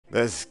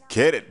Let's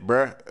get it,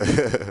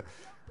 bruh.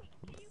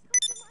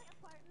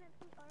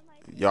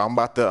 Yo, I'm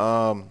about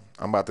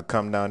to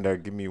come down there.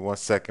 Give me 1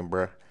 second,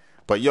 bruh.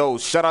 But yo,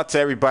 shout out to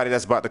everybody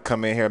that's about to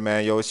come in here,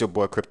 man. Yo, it's your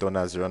boy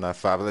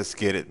Crypto9095. Let's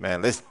get it,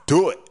 man. Let's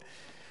do it.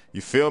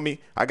 You feel me?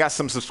 I got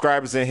some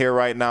subscribers in here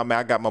right now, man.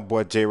 I got my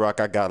boy J Rock.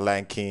 I got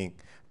Land King,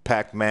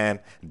 Pac-Man,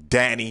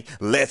 Danny.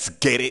 Let's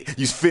get it.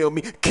 You feel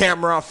me?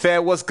 Cameron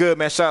Fair. What's good,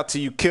 man? Shout out to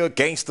you, Kill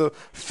Gangster,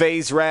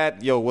 FaZe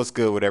Rad. Yo, what's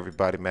good with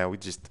everybody, man? We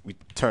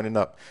turning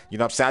up. You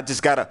know what I'm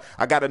saying?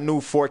 I got a new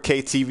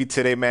 4K TV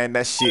today, man.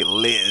 That shit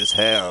lit as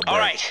hell, bro. All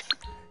right.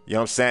 You know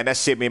what I'm saying? That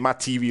shit made my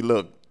TV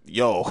look,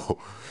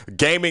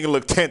 gaming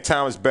look 10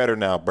 times better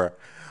now, bro.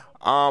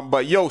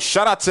 But yo,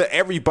 shout out to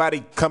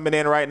everybody coming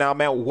in right now,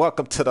 man.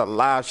 Welcome to the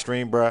live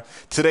stream, bro.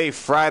 Today,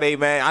 Friday,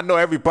 man. I know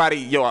everybody,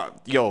 y'all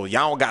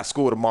don't got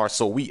school tomorrow,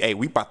 so we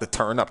about to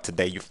turn up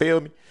today. You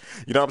feel me?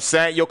 You know what I'm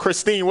saying? Yo,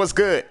 Christine, what's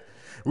good?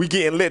 We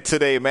getting lit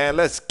today, man.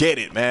 Let's get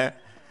it, man.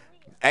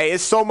 Hey,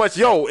 it's so much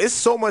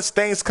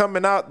things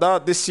coming out,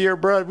 dog, this year,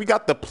 bro. We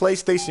got the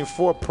PlayStation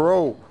 4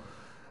 Pro,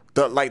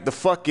 the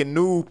fucking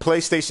new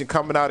PlayStation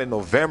coming out in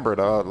November,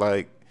 dog.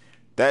 Like,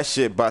 that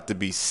shit about to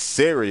be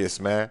serious,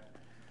 man.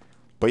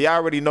 But y'all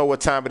already know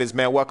what time it is,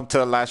 man. Welcome to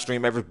the live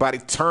stream, everybody.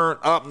 Turn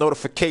up,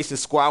 notification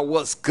squad.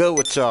 What's good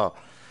with y'all?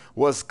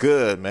 What's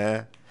good,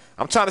 man?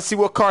 I'm trying to see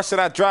what car should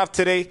I drive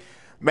today.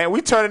 Man,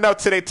 we turning up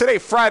today. Today,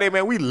 Friday,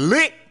 man. We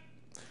lit.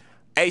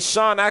 Hey,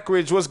 Sean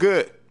Ackridge, what's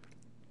good?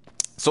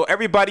 So,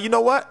 everybody, you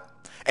know what?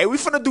 Hey, we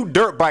finna do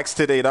dirt bikes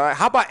today, dog.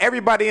 How about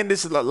everybody in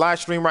this live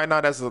stream right now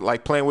that's,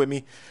 like, playing with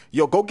me?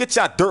 Yo, go get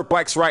y'all dirt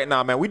bikes right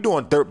now, man. We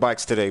doing dirt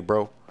bikes today,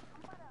 bro.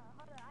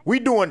 We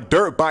doing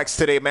dirt bikes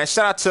today, man.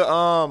 Shout out to,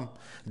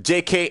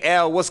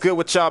 JKL, what's good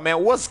with y'all,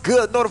 man? What's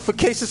good?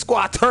 Notification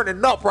squad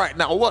turning up right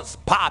now. What's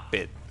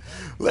popping?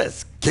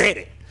 Let's get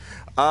it.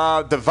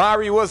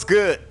 Davari, what's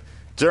good?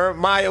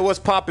 Jeremiah, what's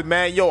popping,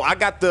 man? Yo, I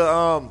got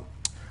the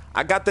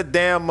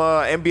damn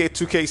NBA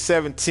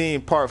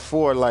 2K17 Part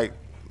 4 like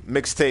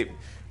mixtape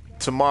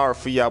tomorrow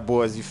for y'all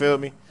boys. You feel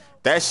me?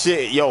 That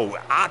shit,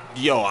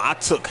 I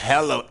took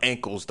hella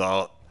ankles,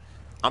 dog.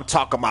 I'm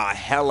talking about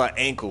hella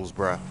ankles,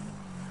 bruh.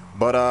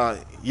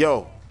 But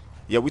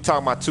yeah, we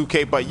talking about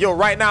 2K, but yo,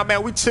 right now,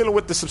 man, we chilling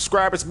with the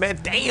subscribers, man.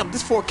 Damn,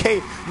 this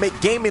 4K make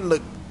gaming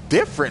look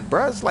different,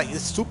 bro.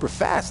 It's super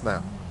fast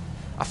now.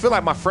 I feel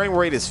like my frame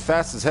rate is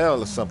fast as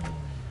hell or something.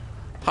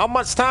 How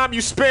much time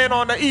you spend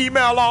on the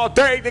email all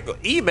day,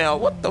 nigga? Email?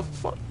 What the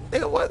fuck?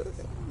 Nigga, what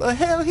the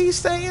hell he's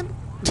saying?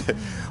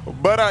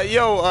 But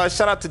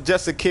shout out to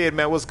Jessica Kid,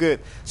 man. What's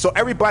good? So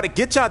everybody,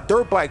 get y'all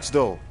dirt bikes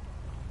though.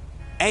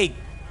 Hey,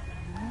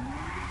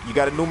 you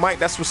got a new mic?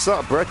 That's what's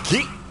up, bro.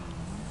 Geek.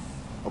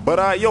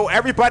 But yo,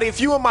 everybody, if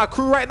you in my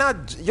crew right now,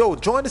 yo,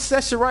 join the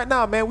session right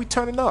now, man. We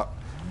turning up.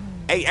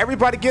 Hey,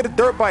 everybody get a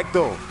dirt bike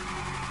though.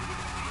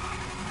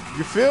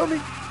 You feel me?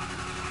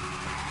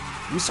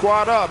 We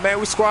squad up, man.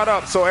 We squad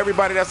up. So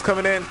everybody that's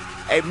coming in,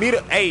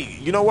 hey,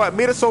 you know what?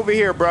 Meet us over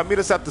here, bro. Meet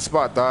us at the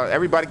spot, dog.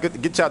 Everybody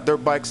get y'all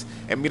dirt bikes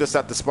and meet us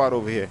at the spot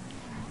over here.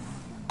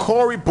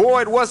 Corey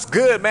Boyd, what's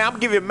good, man? I'm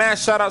giving you mad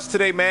shout outs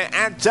today, man.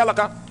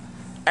 Angelica,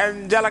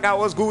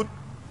 what's good?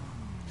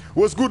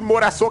 What's good,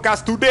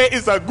 Morasokas? Today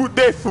is a good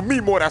day for me,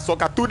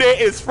 Morasoka. Today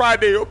is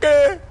Friday,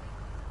 okay?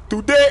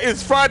 Today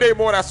is Friday,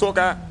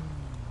 Morasoka.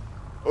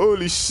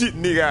 Holy shit,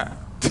 nigga.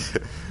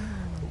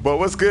 But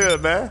what's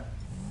good, man?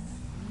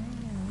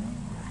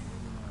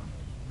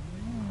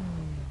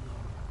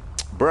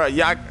 Bruh,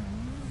 y'all,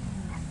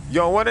 you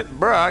don't want it?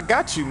 Bruh, I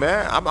got you,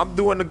 man. I'm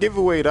doing the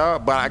giveaway,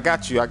 dog, but I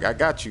got you. I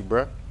got you,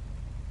 bruh.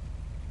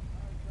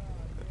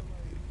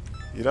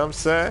 You know what I'm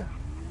saying?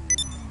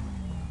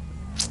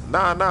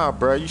 Nah,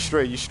 bro. You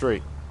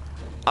straight.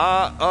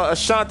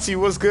 Ashanti,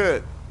 what's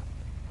good?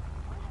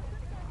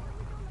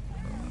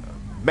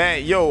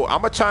 Man, yo,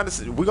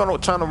 we're gonna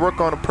try to work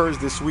on the purge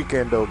this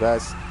weekend though,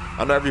 guys.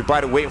 I know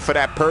everybody waiting for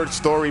that purge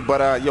story,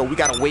 but yo, we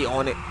gotta wait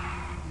on it.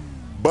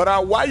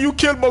 But why you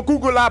kill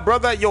Magugula,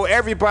 brother? Yo,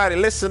 everybody,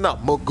 listen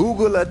up.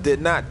 Magugula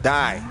did not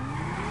die.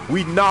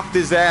 We knocked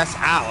his ass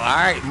out,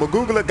 alright?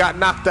 Magugula got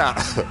knocked out.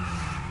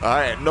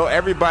 Alright, no,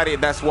 everybody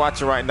that's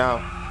watching right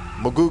now.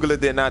 Magugula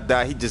did not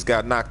die. He just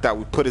got knocked out.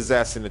 We put his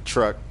ass in the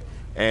truck,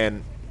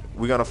 and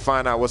we're gonna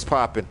find out what's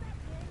popping.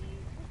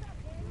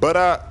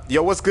 But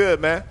yo, what's good,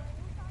 man?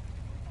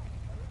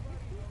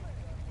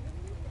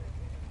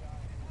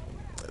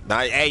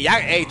 Now,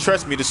 hey,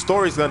 trust me, the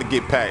story's gonna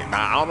get packed.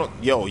 Now,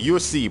 you'll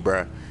see,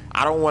 bro.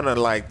 I don't want to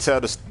like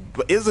tell this,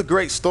 but it's a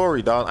great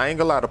story, dog. I ain't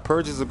gonna lie, the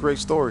purge is a great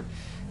story.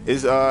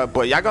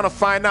 But y'all gonna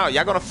find out.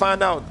 Y'all gonna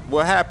find out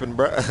what happened,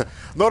 bro.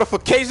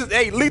 Notifications.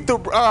 Hey, lethal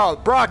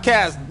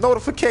broadcast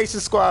notification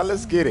squad.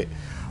 Let's get it.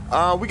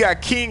 We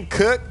got King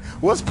Cook.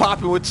 What's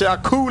popping with y'all?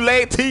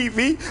 Kool-Aid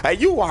TV. Hey,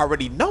 you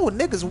already know,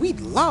 niggas. We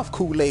love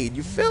Kool-Aid.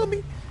 You feel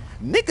me?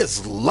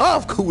 Niggas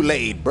love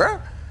Kool-Aid, bro.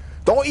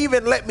 Don't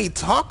even let me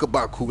talk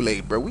about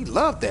Kool-Aid, bro. We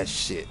love that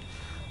shit.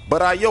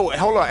 But yo,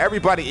 hold on,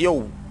 everybody.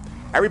 Yo,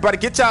 everybody,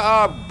 get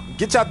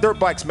y'all dirt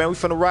bikes, man. We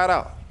finna ride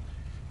out.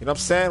 You know what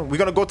I'm saying? We're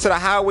gonna go to the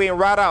highway and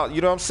ride out.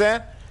 You know what I'm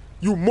saying?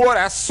 You more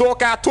that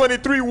soca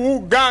 23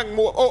 Wu Gang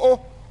more.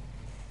 Oh.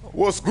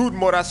 What's good,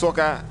 more that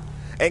soca?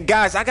 And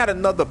guys, I got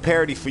another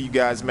parody for you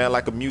guys, man,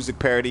 like a music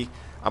parody.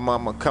 I'm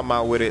gonna come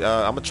out with it.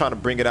 I'm gonna try to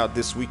bring it out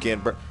this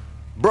weekend, bro.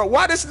 Bro,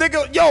 why this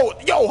nigga?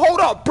 Yo, hold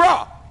up,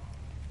 bro.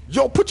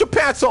 Yo, put your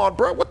pants on,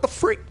 bro. What the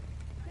freak?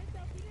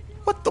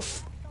 What the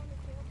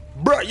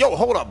bro, yo,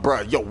 hold up,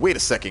 bro. Yo, wait a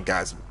second,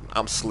 guys.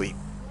 I'm asleep.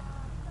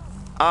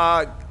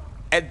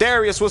 And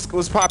Darius,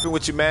 what's popping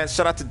with you, man?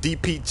 Shout out to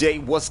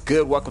DPJ. What's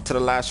good? Welcome to the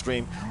live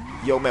stream.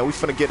 Yo, man, we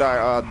finna get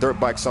our dirt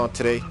bikes on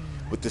today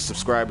with the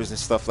subscribers and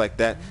stuff like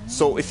that.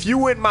 So if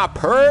you in my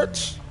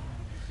purge,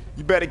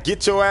 you better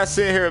get your ass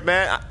in here,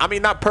 man. I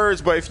mean, not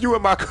purge, but if you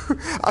in my crew,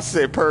 I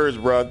said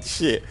purge, bro.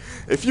 Shit.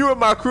 If you in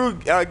my crew,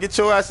 get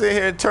your ass in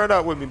here and turn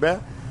up with me,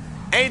 man.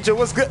 Angel,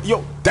 what's good?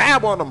 Yo,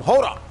 dab on them.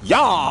 Hold up.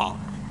 Y'all.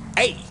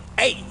 Hey,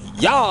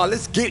 y'all,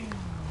 let's get it.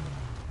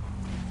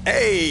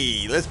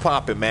 Hey, let's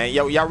pop it, man.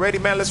 Yo, y'all ready,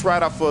 man? Let's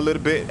ride out for a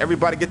little bit.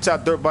 Everybody get y'all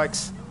dirt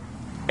bikes.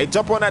 Hey,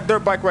 jump on that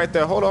dirt bike right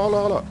there. Hold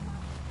on.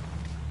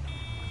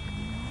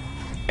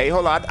 Hey,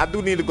 hold on. I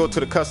do need to go to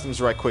the customs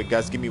right quick,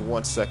 guys. Give me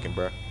 1 second,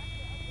 bro.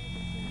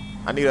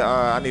 I need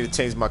to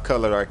change my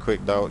color right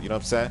quick, though. You know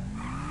what I'm saying?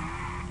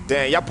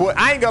 Damn, y'all boy.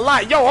 I ain't gonna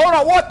lie. Yo, hold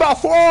on. What the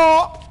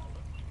fuck?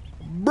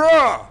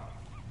 Bruh.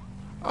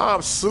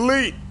 I'm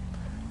asleep.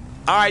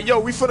 All right, yo,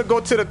 we finna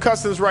go to the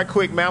customs right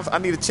quick, man. I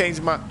need to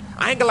change my...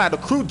 I ain't gonna lie. The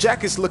crew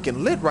jacket's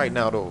looking lit right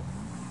now, though.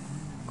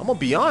 I'm gonna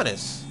be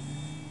honest.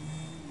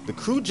 The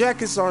crew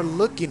jackets are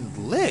looking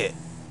lit.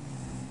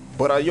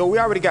 But, yo, we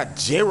already got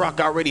J-Rock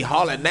already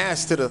hauling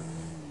ass to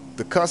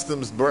the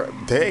customs, bro.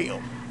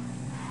 Damn.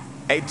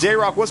 Hey,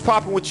 J-Rock, what's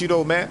popping with you,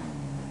 though, man?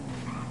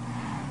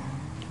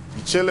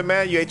 You chilling,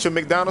 man? You ate your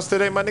McDonald's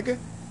today, my nigga?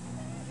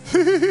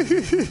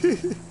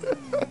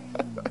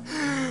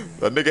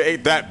 The nigga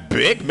ate that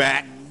Big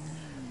Mac.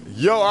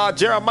 Yo,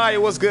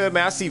 Jeremiah, what's good,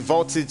 man? I see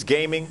Voltage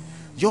Gaming.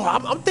 Yo,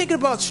 I'm thinking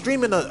about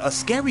streaming a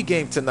scary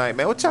game tonight,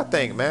 man. What y'all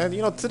think, man?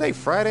 You know, today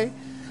Friday,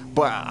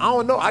 but I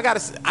don't know. I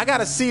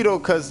gotta see though,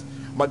 cause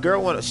my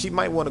girl she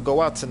might want to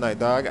go out tonight,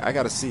 dog. I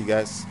gotta see,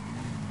 guys.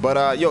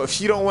 But yo, if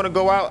she don't want to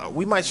go out,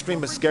 we might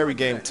stream a scary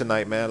game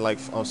tonight, man. Like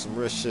on some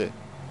real shit.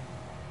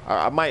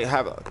 I might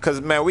have,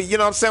 cause man, you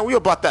know what I'm saying? We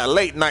about that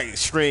late night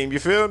stream. You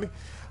feel me?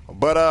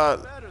 But all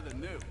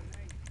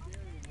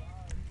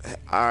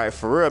right,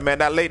 for real, man.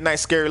 That late night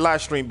scary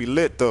live stream be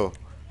lit though.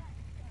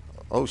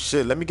 Oh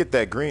shit, let me get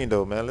that green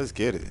though, man. Let's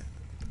get it.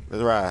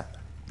 Let's ride.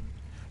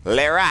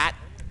 Let's ride.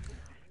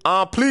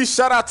 Please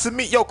shout out to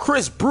me, yo,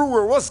 Chris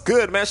Brewer. What's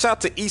good, man? Shout out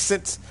to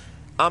Essence.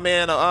 I'm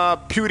in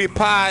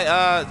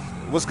PewDiePie.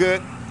 What's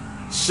good?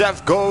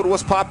 Chef Gold,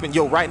 what's popping?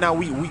 Yo, right now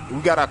we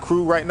got our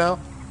crew right now.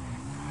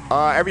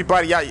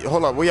 Everybody, y'all,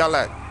 hold up, where y'all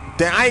at?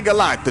 Damn, I ain't gonna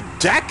lie, the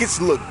jackets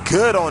look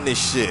good on this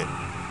shit.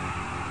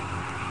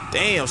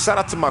 Damn, shout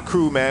out to my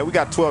crew, man. We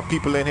got 12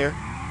 people in here.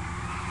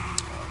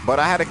 But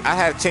I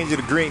had to change it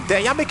to green.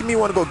 Damn, y'all making me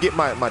want to go get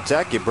my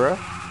jacket, bro.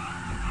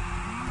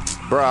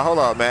 Bro, hold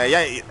up, man.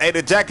 Yeah, hey,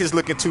 the jacket's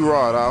looking too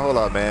raw, dog. Hold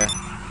up, man.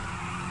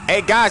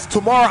 Hey, guys,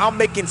 tomorrow I'm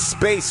making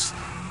space.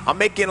 I'm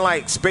making,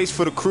 like, space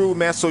for the crew,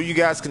 man, so you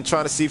guys can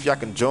try to see if y'all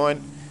can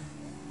join.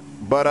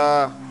 But,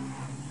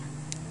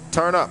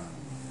 turn up.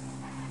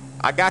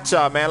 I got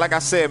y'all, man. Like I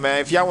said, man,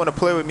 if y'all want to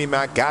play with me,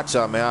 man, I got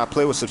y'all, man. I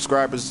play with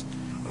subscribers.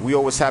 We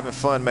always having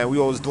fun, man. We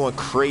always doing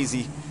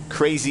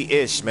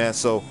crazy-ish, man.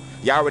 So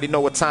y'all already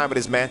know what time it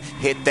is, man.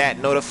 Hit that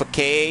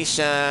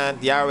notification.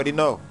 Y'all already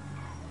know.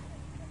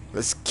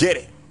 Let's get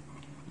it.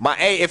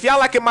 Hey, if y'all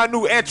liking my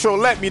new intro,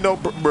 let me know,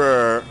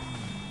 bruh.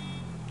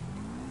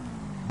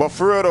 But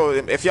for real, though,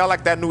 if y'all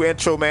like that new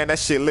intro, man, that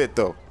shit lit,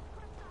 though.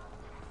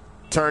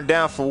 Turn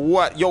down for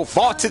what? Yo,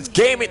 Voltage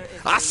Gaming,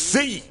 I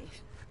see.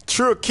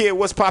 True Kid,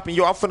 what's popping?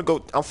 Yo, I'm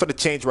finna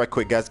change right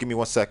quick, guys. Give me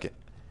 1 second.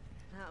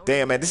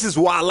 Damn, man, this is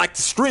why I like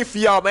to stream for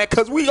y'all, man,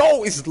 because we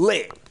always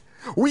lit.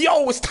 We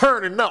always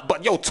turning up.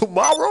 But, yo,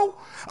 tomorrow,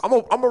 I'm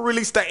gonna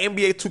release that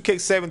NBA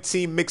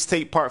 2K17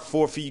 mixtape part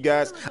 4 for you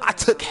guys. I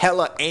took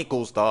hella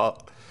ankles,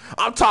 dog.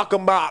 I'm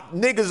talking about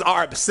niggas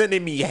are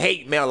sending me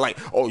hate mail like,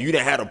 oh, you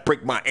done had to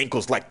break my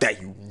ankles like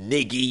that, you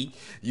niggy.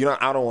 You know,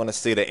 I don't want to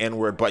say the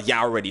N-word, but y'all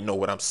already know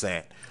what I'm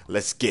saying.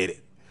 Let's get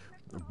it.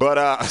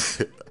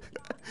 But,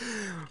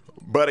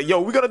 but,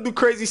 yo, we're going to do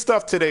crazy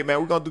stuff today, man.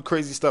 We're going to do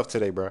crazy stuff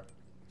today, bro.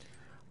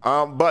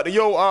 But,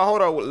 yo,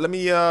 hold on. Let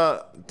me,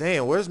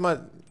 damn, where's my,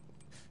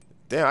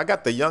 damn, I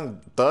got the Young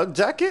Thug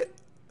jacket?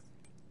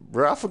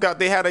 Bro, I forgot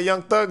they had a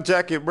Young Thug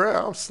jacket, bro.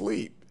 I'm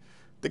asleep.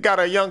 They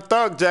got a Young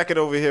Thug jacket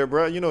over here,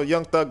 bro. You know,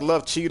 Young Thug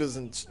love cheetahs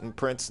and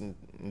prints and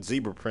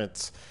zebra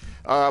prints.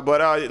 But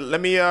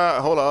let me,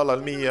 hold on.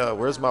 Let me,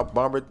 where's my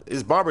bomber?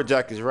 It's bomber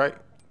jackets, right?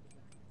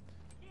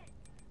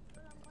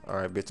 All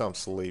right, bitch, I'm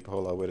asleep.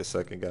 Hold on, wait a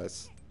second,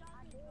 guys.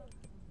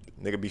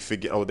 Nigga be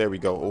figuring, oh, there we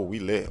go. Oh, we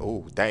lit.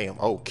 Oh, damn.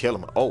 Oh, kill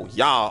him. Oh,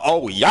 y'all.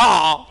 Oh,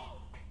 y'all.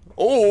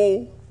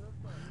 Oh.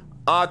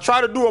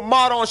 Try to do a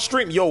mod on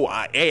stream. Yo,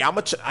 hey,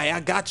 I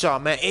got y'all,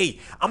 man. Hey,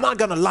 I'm not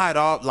gonna lie,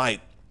 dog. Like,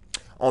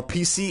 on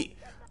PC.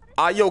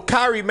 Yo,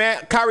 Kyrie,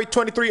 man. Kyrie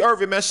 23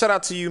 Irvin, man. Shout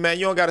out to you, man.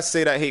 You don't gotta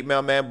say that hate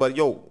mail, man. But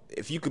yo,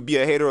 if you could be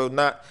a hater or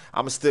not,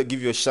 I'ma still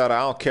give you a shout out.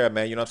 I don't care,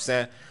 man. You know what I'm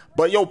saying?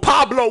 But yo,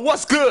 Pablo,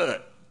 what's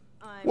good?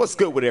 What's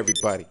good with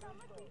everybody?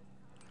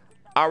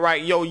 All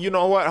right, yo, you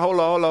know what?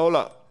 Hold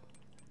up.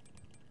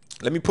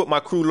 Let me put my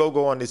crew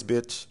logo on this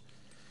bitch.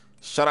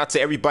 Shout out to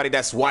everybody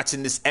that's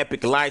watching this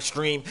epic live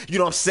stream. You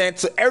know what I'm saying?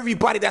 To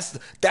everybody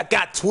that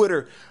got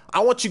Twitter, I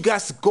want you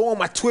guys to go on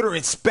my Twitter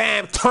and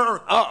spam turn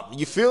up.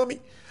 You feel me?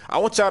 I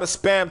want y'all to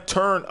spam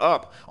turn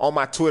up on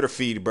my Twitter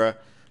feed, bruh.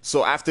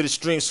 So after the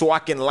stream, so I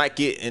can like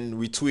it and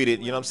retweet it.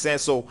 You know what I'm saying?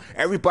 So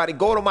everybody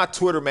go to my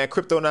Twitter, man,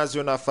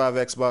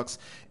 Crypto9095Xbox,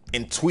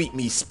 and tweet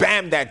me.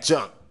 Spam that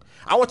junk.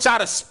 I want y'all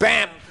to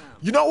spam.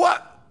 You know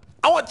what?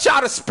 I want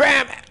y'all to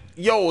spam.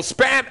 Yo,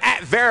 spam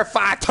at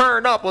verify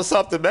turn up or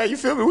something, man. You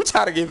feel me? We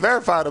try to get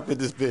verified up in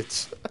this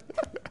bitch.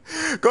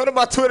 Go to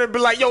my Twitter and be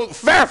like, yo,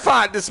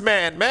 verify this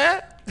man.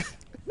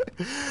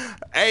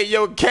 Hey,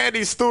 yo,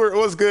 Candy Stewart,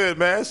 what's good,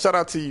 man? Shout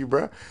out to you,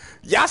 bro.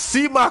 Y'all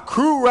see my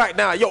crew right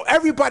now. Yo,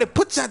 everybody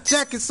put your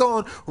jackets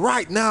on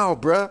right now,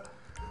 bro.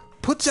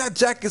 Put your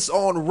jackets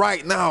on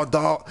right now,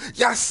 dog.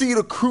 Y'all see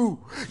the crew.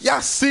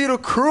 Y'all see the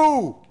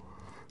crew.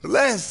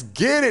 Let's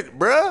get it,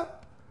 bro.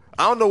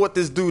 I don't know what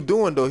this dude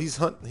doing though. He's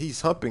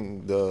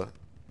humping the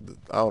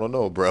I don't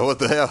know, bro. What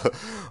the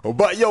hell?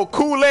 But yo,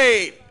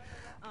 Kool-Aid.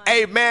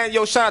 Hey man,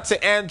 yo, shout out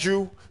to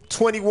Andrew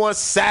 21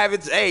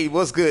 Savage. Hey,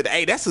 what's good?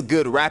 Hey, that's a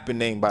good rapping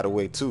name by the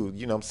way too.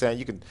 You know what I'm saying?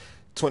 You can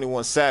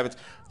 21 Savage.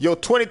 Yo,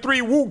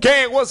 23 Wu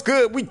Gang, what's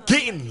good? We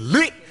getting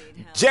lit.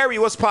 Jerry,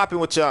 what's popping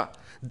with y'all?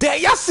 Damn,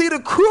 y'all see the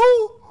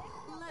crew?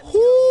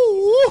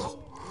 Ooh.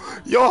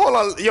 Yo, hold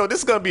on. Yo, this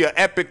is gonna be an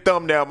epic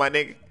thumbnail, my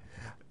nigga.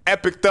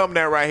 Epic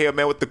thumbnail right here,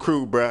 man, with the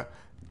crew, bruh.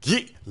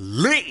 Get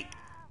lit.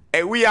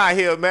 Hey, we out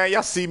here, man.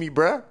 Y'all see me,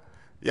 bruh.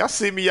 Y'all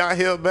see me out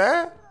here,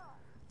 man.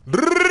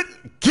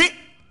 Get.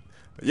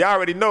 Y'all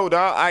already know,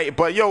 dog.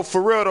 But yo, for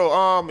real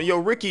though, yo,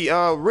 Ricky.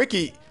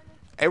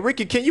 Hey,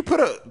 Ricky, can you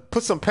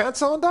put some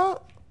pants on,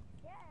 dog?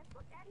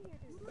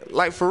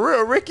 Like for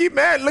real, Ricky,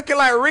 man, looking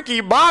like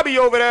Ricky Bobby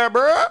over there,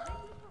 bruh.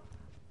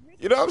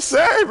 You know what I'm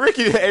saying,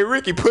 Ricky? Hey,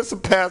 Ricky, put some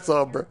pants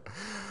on, bruh.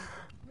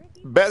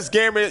 Best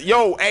gamer,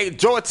 yo, hey,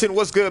 Jordan,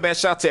 what's good, man?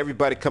 Shout out to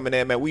everybody coming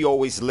in, man. We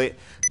always lit.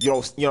 You know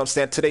what I'm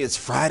saying? Today is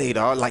Friday,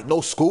 dog. Like,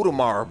 no school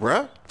tomorrow,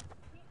 bruh.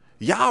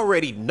 Y'all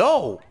already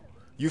know.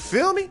 You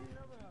feel me?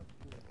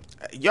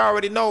 Y'all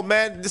already know,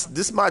 man. This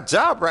is my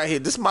job right here.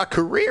 This is my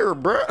career,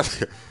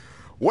 bruh.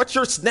 What's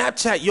your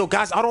Snapchat? Yo,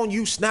 guys, I don't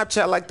use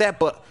Snapchat like that,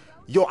 but,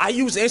 yo, I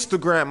use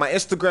Instagram. My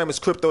Instagram is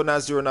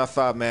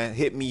Crypto9095, man.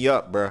 Hit me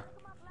up, bruh.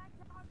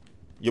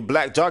 Your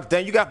black joggers.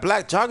 Damn, you got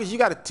black joggers? You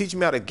got to teach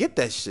me how to get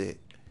that shit.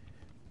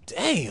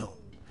 Damn.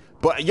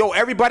 But yo,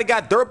 everybody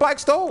got dirt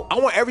bikes though? I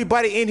want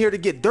everybody in here to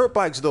get dirt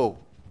bikes though.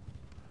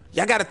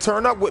 Y'all gotta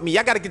turn up with me.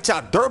 Y'all gotta get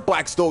y'all dirt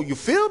bikes though. You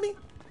feel me?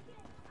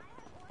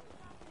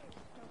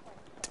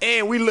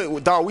 Damn, we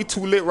lit, dog. We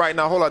too lit right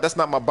now. Hold on, that's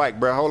not my bike,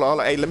 bro. Hold on.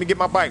 Hey, let me get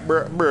my bike,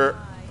 bro.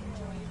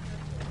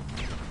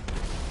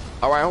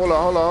 All right, hold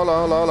on.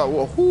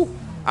 Whoa. All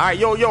right,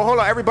 yo, hold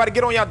on. Everybody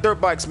get on y'all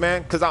dirt bikes,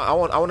 man. Cause I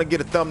want to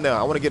get a thumbnail.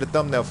 I want to get a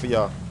thumbnail for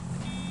y'all.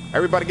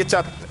 Everybody get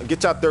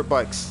y'all dirt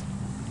bikes.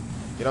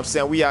 You know what I'm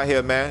saying? We out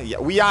here, man. Yeah,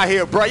 we out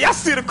here, bro. Y'all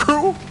see the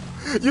crew?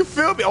 You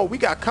feel me? Oh, we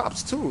got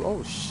cops too.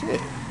 Oh shit.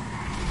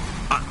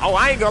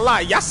 I ain't gonna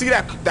lie. Y'all see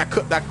that?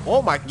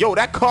 Oh my, yo,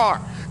 that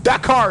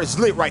car is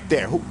lit right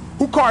there.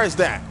 Who car is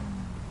that?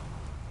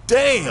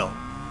 Damn.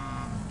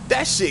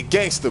 That shit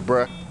gangster,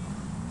 bro.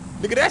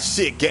 Nigga, that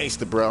shit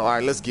gangster, bro. All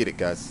right, let's get it,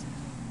 guys.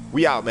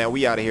 We out, man.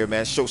 We out of here,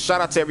 man. So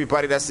shout out to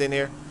everybody that's in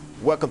here.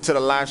 Welcome to the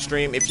live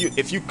stream.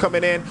 If you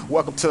coming in,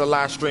 welcome to the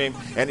live stream.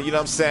 And you know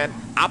what I'm saying?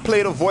 I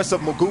play the voice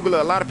of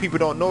Magugula. A lot of people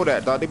don't know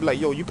that, dog. They be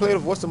like, yo, you play the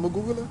voice of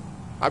Magugula?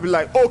 I be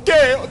like,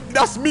 okay,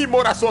 that's me,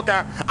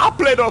 Morasoka. I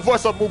play the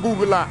voice of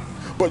Magugula.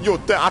 But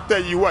yo, I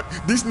tell you what,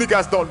 these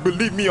niggas don't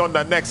believe me on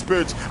the next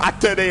page. I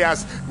tell they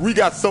ass, we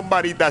got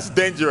somebody that's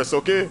dangerous,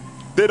 okay?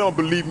 They don't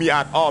believe me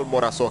at all,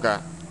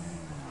 Morasoka.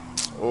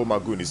 Oh my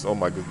goodness.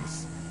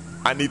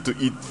 I need to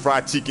eat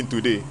fried chicken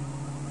today.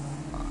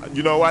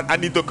 You know what? I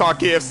need to call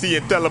KFC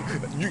and tell them,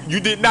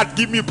 you did not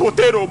give me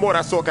potato,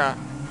 Morasoka.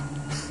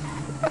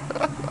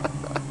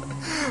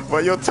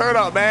 But yo, turn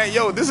up, man.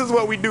 Yo, this is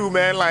what we do,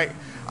 man. Like,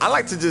 I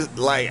like to just,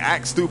 like,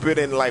 act stupid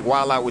and, like,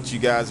 wild out with you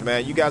guys,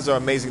 man. You guys are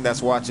amazing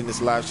that's watching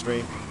this live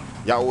stream.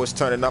 Y'all always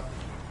turning up.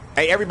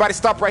 Hey, everybody,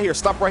 stop right here.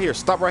 Stop right here,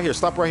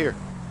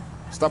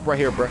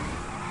 bro.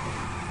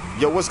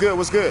 Yo, what's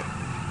good?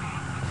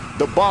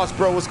 The boss,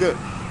 bro, what's good?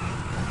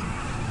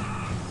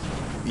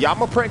 Yeah,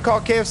 I'm a prank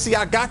call KFC.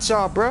 I got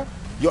y'all, bro.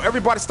 Yo,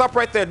 everybody, stop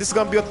right there. This is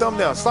gonna be a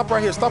thumbnail. Stop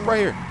right here.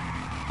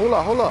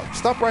 Hold up.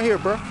 Stop right here,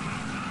 bro.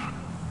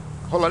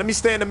 Hold on. Let me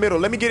stay in the middle.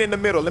 Let me get in the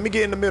middle, bro. Let me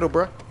get in the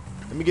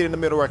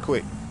middle right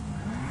quick.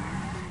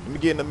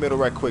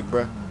 Bro.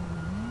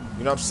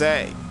 You know what I'm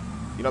saying?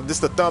 You know, this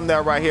is the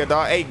thumbnail right here,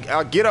 dog. Hey,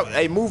 get up.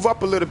 Hey, move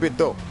up a little bit,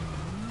 though.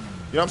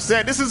 You know what I'm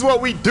saying? This is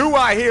what we do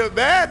out here,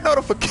 man.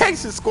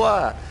 Notification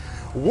squad.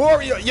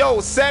 Warrior, yo,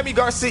 Sammy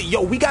Garcia,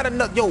 yo,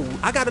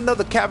 I got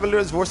another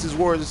Cavaliers versus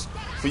Warriors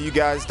for you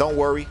guys. Don't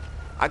worry,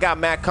 I got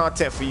mad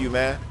content for you,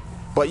 man.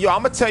 But yo,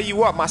 I'm gonna tell you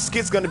what, my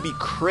skit's gonna be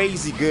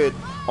crazy good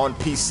on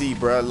PC,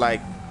 bro.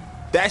 Like,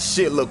 that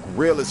shit look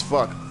real as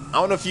fuck. I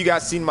don't know if you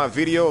guys seen my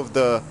video of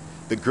the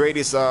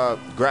greatest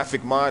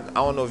graphic mod. I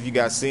don't know if you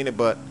guys seen it,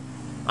 but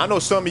I know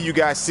some of you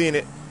guys seen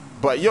it.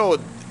 But yo,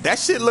 that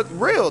shit looked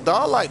real,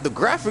 dog. Like, the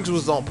graphics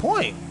was on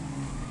point.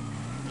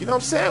 You know what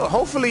I'm saying?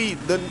 Hopefully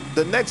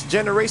the next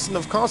generation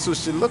of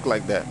consoles should look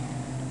like that.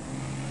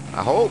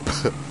 I hope.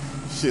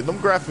 Shit, them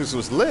graphics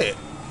was lit.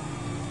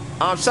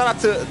 Shout out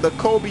to the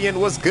Kobe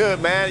and what's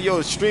good, man.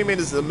 Yo, streaming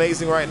is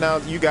amazing right now.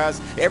 You guys,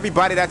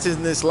 everybody that's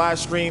in this live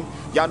stream,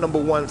 y'all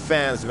 #1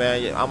 fans,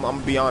 man. I'm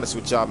gonna be honest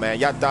with y'all, man.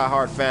 Y'all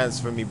diehard fans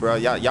for me, bro.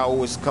 Y'all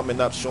always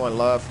coming up, showing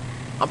love.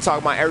 I'm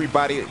talking about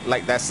everybody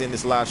like that's in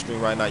this live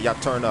stream right now. Y'all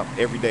turn up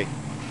every day.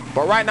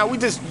 But right now, we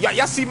just,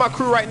 y'all see my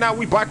crew right now.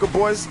 We biker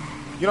boys. You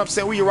know what I'm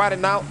saying? We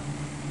riding out. You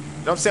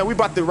know what I'm saying? We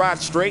about to ride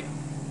straight. You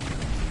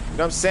know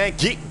what I'm saying?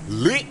 Get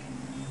lit.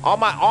 All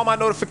my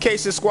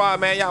notification squad,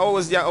 man, y'all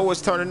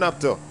always turning up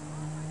though.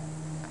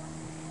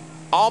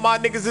 All my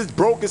niggas is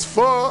broke as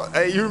fuck.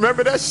 Hey, you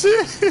remember that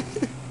shit?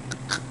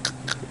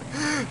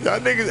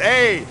 Y'all niggas,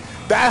 hey,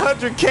 that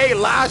 100K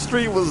live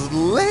stream was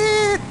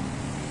lit.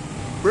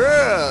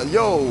 Bruh,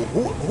 yo,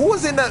 who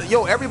was in that?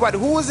 Yo, everybody,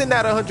 who was in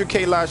that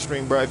 100K live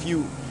stream, bruh? If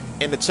you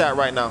in the chat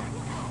right now,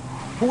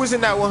 who was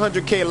in that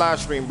 100K live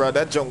stream, bruh?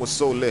 That junk was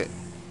so lit.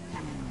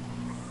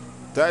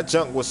 That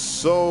junk was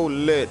so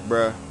lit,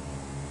 bruh.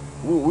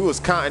 We was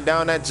counting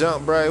down that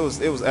jump, bro.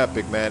 It was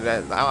epic, man.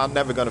 I'm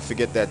never gonna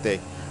forget that day.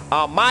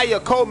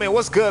 Maya Coleman,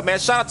 what's good, man?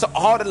 Shout out to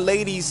all the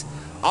ladies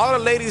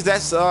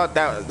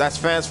that's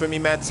fans for me,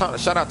 man.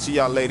 Shout out to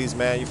y'all ladies,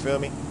 man. You feel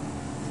me?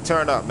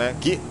 Turn up, man.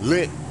 Get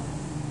lit.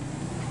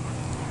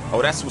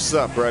 Oh, that's what's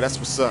up, bro. That's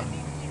what's up.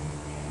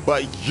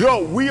 But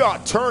yo, we are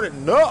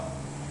turning up.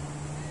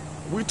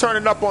 We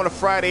turning up on a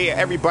Friday.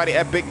 Everybody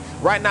epic.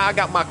 Right now, I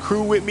got my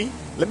crew with me.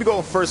 Let me go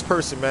in first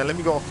person, man. Let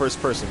me go in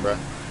first person, bro.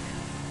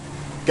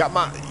 Dad,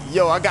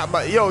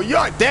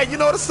 you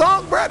know the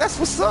song, bro? That's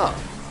what's up.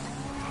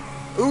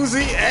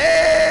 Uzi,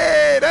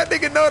 hey, that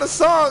nigga know the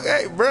song.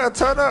 Hey, bro,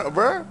 turn up,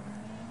 bro.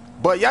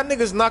 But y'all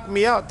niggas knocked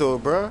me out, though,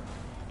 bro.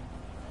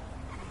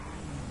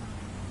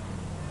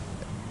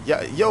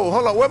 Yeah, yo,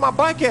 hold on, where my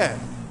bike at?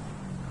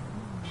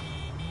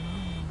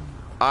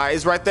 All right,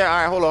 it's right there.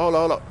 All right, hold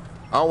on.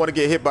 I don't want to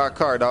get hit by a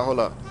car, dog. Hold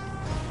up.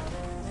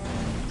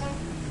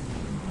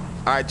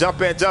 All right,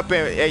 jump in.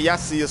 Hey, y'all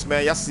see us,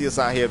 man. Y'all see us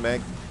out here,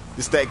 man.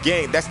 It's that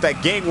gang. That's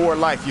that gang war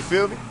life. You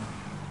feel me?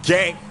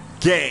 Gang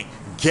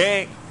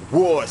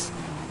wars.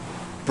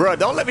 Bruh,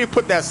 don't let me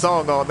put that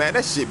song on, man.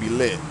 That shit be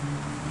lit.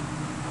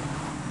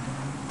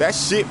 That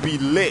shit be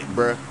lit,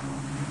 bruh.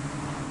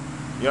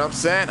 You know what I'm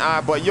saying? All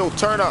right, but yo,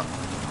 turn up.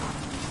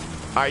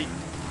 All right.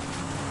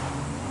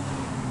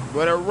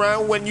 Gonna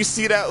run when you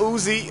see that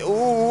Uzi.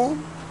 Ooh.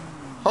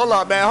 Hold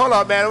on, man. Hold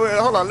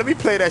on. Let me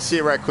play that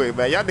shit right quick,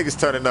 man. Y'all niggas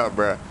turning up,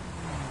 bruh.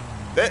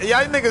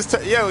 Y'all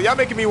niggas, y'all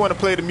making me want to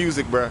play the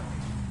music, bro.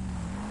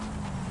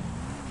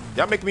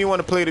 Y'all making me want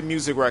to play the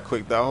music right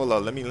quick, though. Hold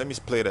on, let me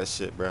play that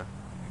shit, bro.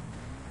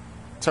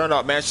 Turn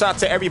up, man. Shout out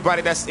to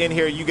everybody that's in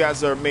here. You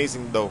guys are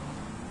amazing, though.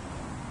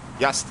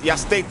 Y'all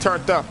stay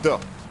turned up, though.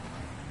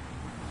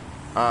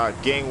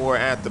 Gang war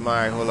anthem. All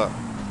right, hold up.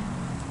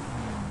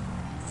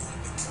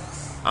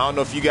 I don't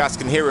know if you guys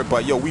can hear it,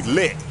 but yo, we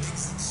lit.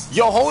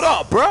 Yo, hold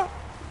up, bro.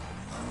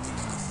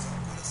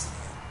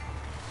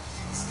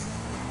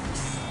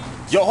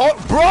 Yo,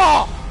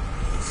 bro!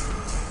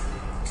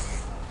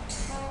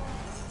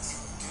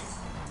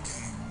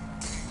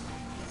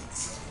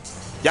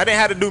 Y'all didn't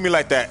have to do me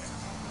like that.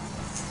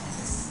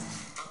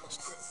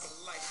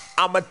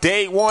 I'm a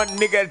day one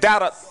nigga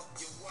doubter.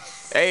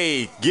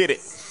 Hey, get it.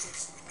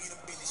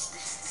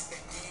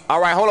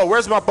 All right, hold on.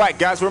 Where's my bike,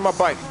 guys? Where's my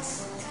bike?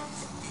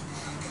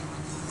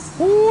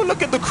 Ooh,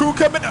 look at the crew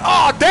coming.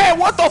 Oh, damn,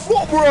 what the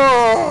fuck,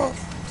 bro?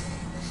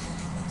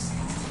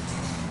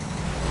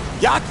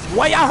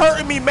 Why y'all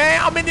hurting me,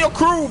 man? I'm in your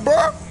crew,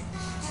 bro.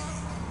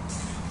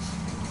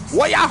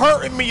 Why y'all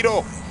hurting me,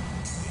 though?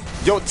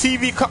 Yo,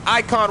 TV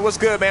Icon, what's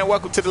good, man?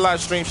 Welcome to the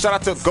live stream. Shout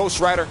out to Ghost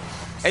Rider.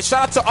 And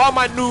shout out to all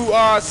my new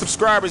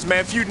subscribers,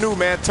 man. If you new,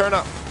 man, turn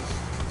up.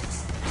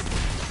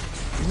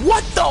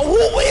 What the?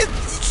 Who is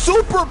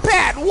Super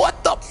Pat?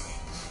 What the?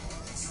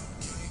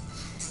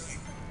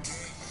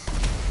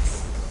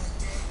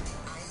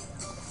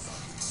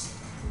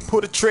 Pull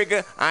the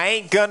trigger. I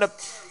ain't gonna.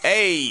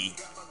 Hey.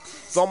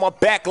 It's on my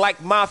back like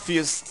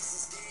mafias.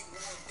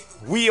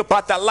 We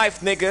about that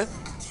life, nigga.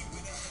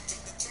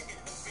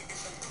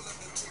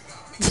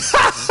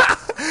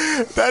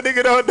 That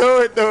nigga don't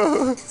do it,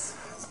 though.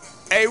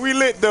 Hey, we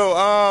lit,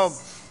 though.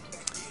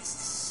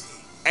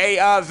 Hey,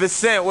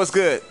 Vicent, what's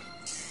good?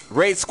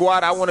 Raid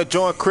Squad, I want to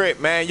join Crip,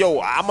 man. Yo,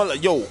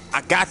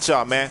 I got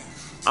y'all, man.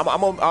 I'm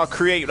gonna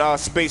create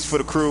space for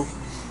the crew.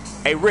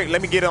 Hey, Rick,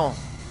 let me get on.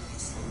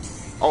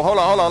 Oh, hold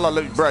on.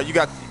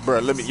 Bro,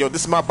 let me, yo,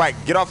 this is my bike.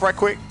 Get off right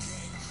quick.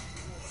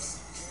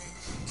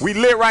 We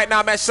lit right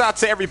now, man. Shout out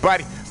to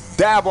everybody.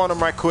 Dab on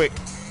them right quick.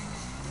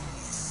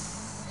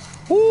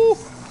 Woo.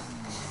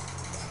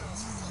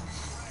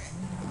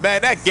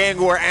 Man, that gang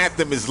war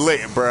anthem is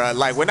lit, bro.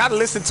 Like, when I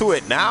listen to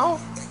it now,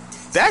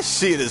 that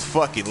shit is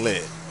fucking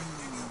lit.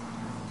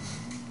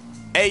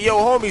 Hey, yo,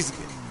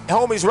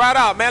 homies, ride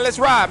out, man. Let's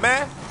ride,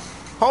 man.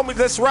 Homies,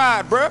 let's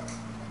ride, bro.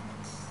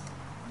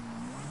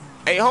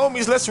 Hey,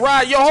 homies, let's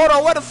ride. Yo, hold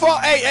on, what the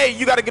fuck? Hey,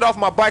 you gotta get off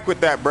my bike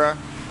with that, bro.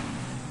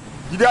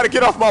 You gotta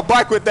get off my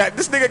bike with that.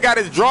 This nigga got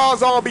his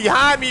drawers on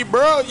behind me,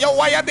 bro. Yo,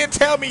 why y'all didn't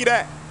tell me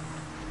that?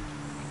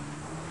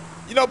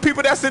 You know,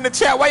 people that's in the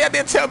chat, why y'all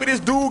didn't tell me this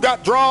dude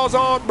got drawers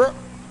on, bro?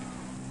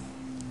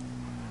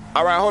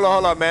 All right, hold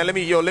on, man.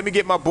 Let me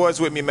get my boys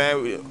with me,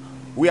 man.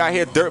 We out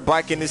here dirt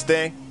biking this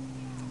thing.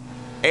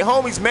 Hey,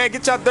 homies, man,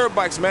 get y'all dirt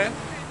bikes, man.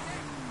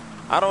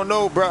 I don't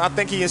know, bro. I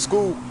think he in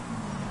school.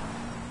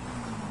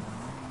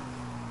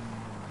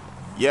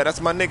 Yeah,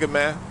 that's my nigga,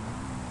 man.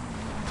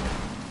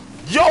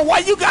 Yo, why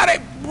you got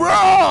it,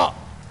 bro?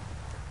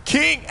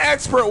 King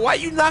Expert, why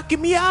you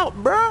knocking me out,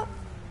 bro?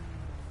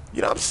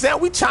 You know what I'm saying?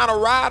 We trying to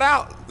ride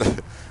out.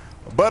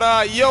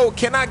 But, yo,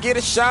 can I get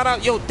a shout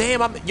out? Yo,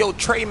 damn, yo,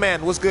 Trey,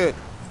 man, what's good?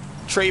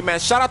 Trey, man,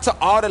 shout out to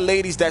all the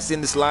ladies that's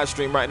in this live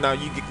stream right now.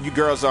 You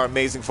girls are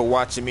amazing for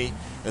watching me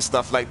and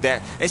stuff like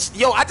that. And,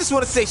 yo, I just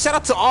want to say shout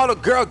out to all the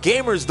girl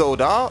gamers, though,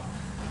 dog.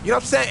 You know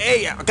what I'm saying?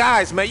 Hey,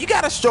 guys, man, you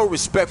got to show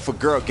respect for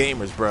girl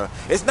gamers, bro.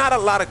 It's not a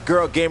lot of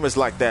girl gamers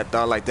like that,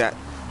 dog, like that.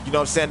 You know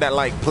what I'm saying? That,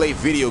 like, play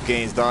video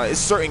games, dog. It's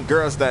certain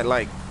girls that,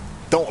 like,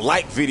 don't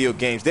like video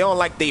games. They don't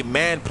like they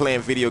man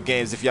playing video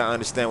games, if y'all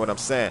understand what I'm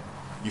saying.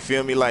 You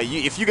feel me? Like,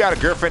 if you got a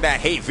girlfriend that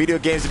hate video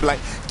games, you be like,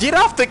 get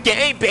off the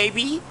game,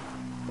 baby.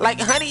 Like,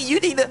 honey, you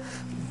need to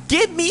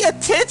give me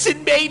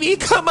attention, baby.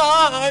 Come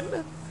on.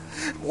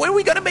 When are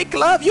we gonna make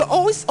love? You're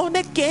always on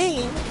that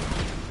game.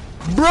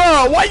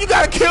 Bro, why you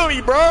gotta kill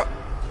me, bro?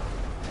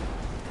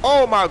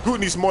 Oh my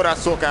goodness, mother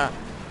soca.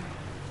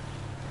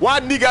 Why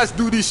niggas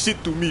do this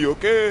shit to me,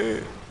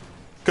 okay?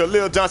 Cause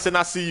Lil Johnson,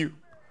 I see you.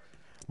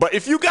 But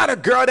if you got a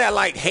girl that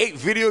like hate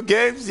video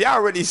games, y'all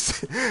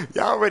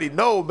already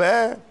know,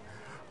 man.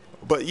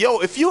 But yo,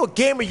 if you a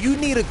gamer, you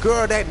need a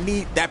girl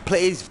that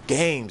plays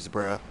games,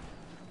 bro.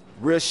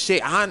 Real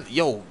shit.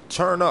 Yo,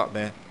 turn up,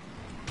 man.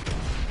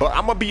 But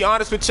I'm gonna be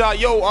honest with y'all.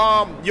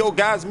 Yo,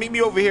 guys, meet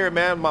me over here,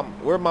 man.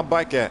 Where my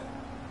bike at?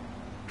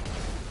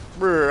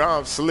 Bro,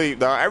 I'm asleep,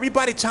 dog.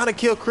 Everybody trying to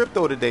kill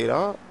crypto today,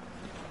 dog.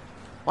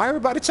 Why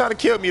everybody trying to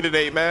kill me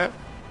today, man?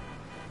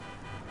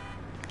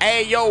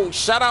 Hey, yo,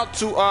 shout out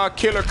to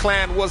Killer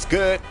Clan. What's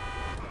good?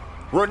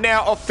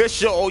 Ronell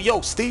Official. Oh, yo,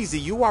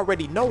 Steezy, you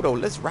already know, though.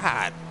 Let's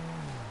ride.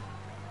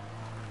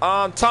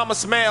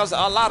 Thomas Mails, a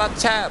lot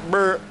of chat,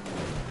 bro.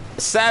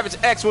 Savage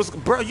X was,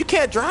 bro, you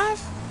can't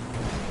drive?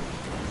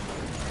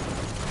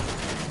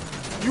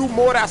 You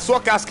Mora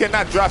Sokas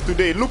cannot drive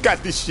today. Look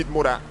at this shit,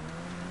 Mora.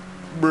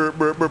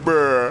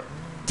 Brr.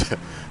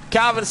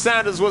 Calvin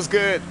Sanders was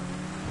good.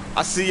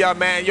 I see y'all,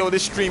 man. Yo,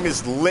 this stream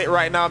is lit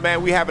right now,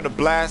 man. We having a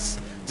blast.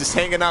 Just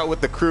hanging out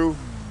with the crew.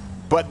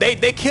 But they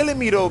killing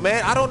me, though,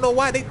 man. I don't know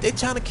why. They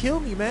trying to kill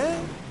me,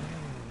 man.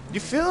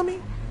 You feel me?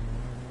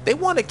 They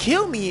want to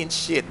kill me and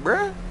shit,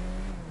 bruh.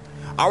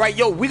 All right,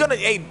 yo, we're going to,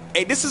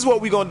 hey, this is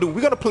what we're going to do.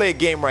 We're going to play a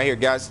game right here,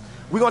 guys.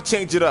 We're going to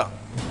change it up.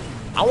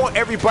 I want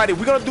everybody,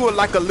 we're going to do it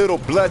like a little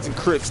Bloods and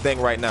Crips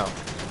thing right now.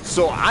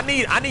 So I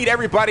need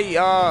everybody,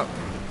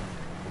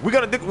 we're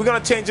going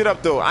to change it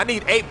up, though. I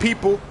need 8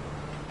 people.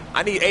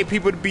 I need 8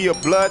 people to be a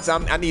Bloods.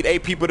 I need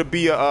 8 people to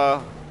be a, you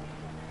know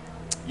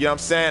what I'm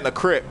saying, a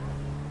Crip.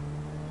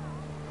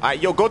 All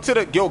right, yo, go to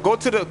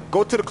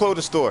the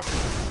clothing store.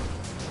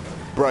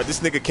 Bruh, this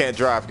nigga can't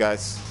drive,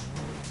 guys.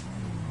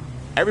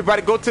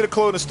 Everybody go to the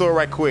clothing store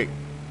right quick.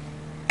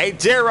 Hey,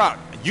 J-Rock,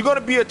 you're going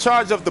to be in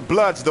charge of the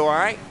Bloods, though, all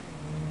right?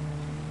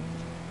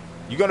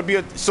 You're going to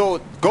be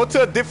so go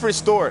to a different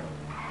store.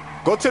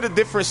 Go to the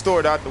different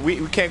store, dog.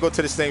 We can't go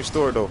to the same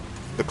store, though.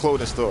 The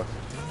clothing store.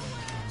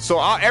 So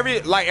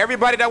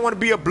everybody that want to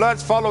be a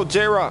Bloods, follow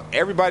J-Rock.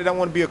 Everybody that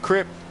want to be a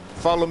Crip,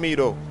 follow me,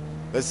 though.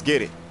 Let's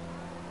get it.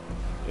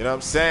 You know what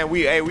I'm saying?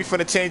 We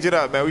finna change it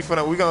up, man. We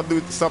gonna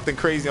do something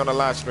crazy on the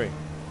live stream.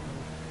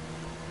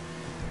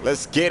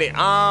 Let's get it.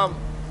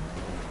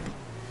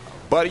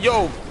 But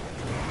yo,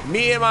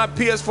 me and my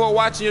PS4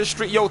 watching your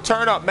stream. Yo,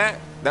 turn up, Matt.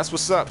 That's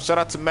what's up. Shout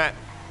out to Matt.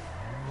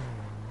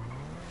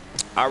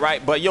 All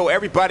right, but yo,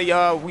 everybody,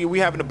 we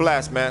having a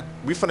blast, man.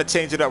 We finna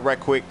change it up right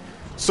quick.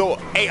 So,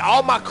 hey,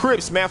 all my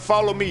Crips, man,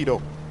 follow me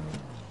though.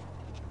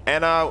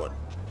 And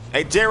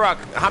hey, J-Rock,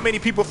 how many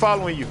people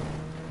following you?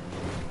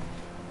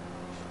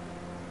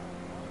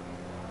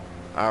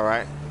 All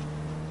right.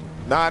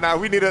 Nah,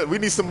 we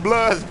need some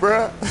Bloods,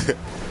 bruh.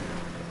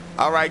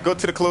 All right, go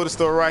to the clothing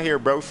store right here,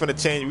 bro. We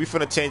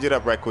finna change it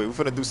up right quick. We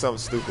finna do something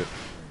stupid.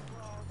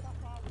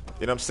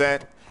 You know what I'm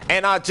saying?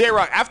 And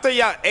J-Rock, after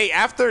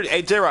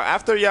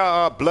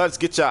y'all Bloods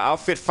get y'all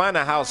outfit, find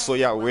a house so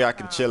y'all where y'all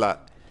can chill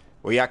out,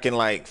 where y'all can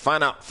like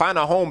find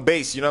a home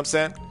base. You know what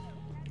I'm saying?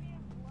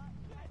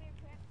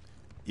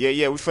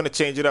 Yeah, we finna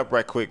change it up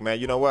right quick, man.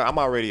 You know what? I'm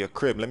already a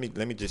Crip. Let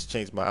me just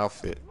change my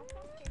outfit.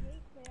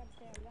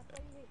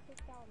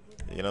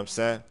 You know what I'm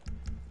saying?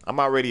 I'm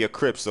already a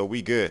Crip, so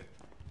we good.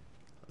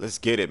 Let's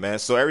get it, man.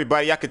 So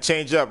everybody, y'all can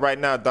change up right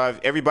now,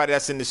 dog. Everybody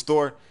that's in the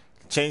store,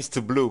 change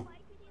to blue.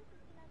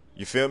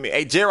 You feel me?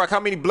 Hey, J-Rock, how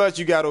many bloods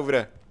you got over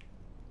there?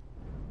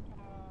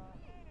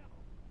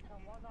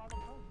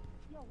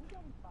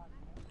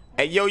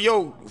 Hey,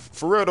 yo,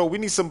 for real though, we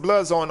need some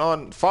bloods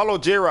on. Follow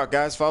J-Rock,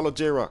 guys. Follow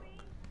J-Rock.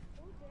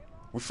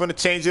 We finna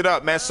change it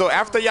up, man. So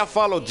after y'all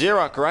follow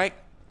J-Rock, right?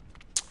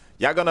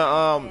 Y'all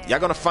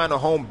gonna find a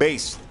home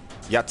base,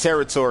 y'all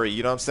territory.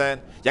 You know what I'm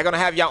saying? Y'all gonna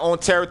have your own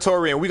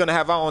territory, and we're gonna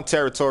have our own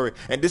territory.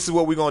 And this is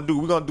what we're gonna do.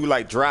 We're gonna do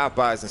like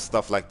drive-bys and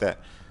stuff like that.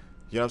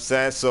 You know what I'm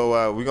saying?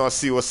 So we're gonna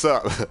see what's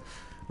up.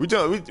 we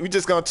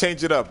just gonna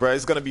change it up, bro.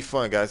 It's gonna be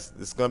fun, guys.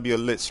 It's gonna be a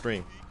lit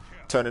stream.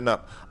 Turning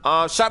up.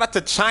 Shout out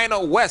to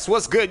China West.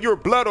 What's good? You're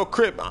Blood or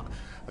Crip?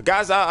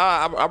 Guys,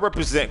 I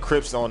represent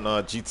Crips on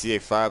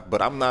GTA 5,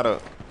 but I'm not a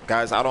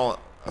guys. I don't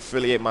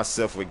affiliate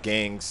myself with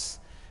gangs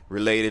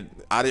related.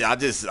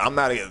 I'm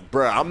not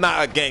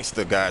a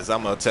gangster, guys.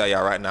 I'm gonna tell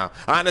y'all right now.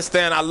 I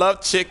understand. I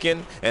love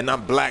chicken and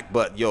I'm black,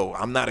 but yo,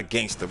 I'm not a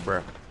gangster,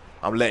 bro.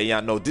 I'm letting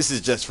y'all know this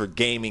is just for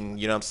gaming.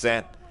 You know what I'm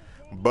saying?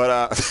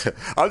 But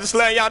I'm just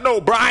letting y'all know,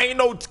 bro. I ain't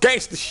no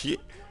gangster shit.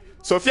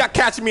 So if y'all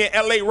catch me in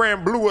LA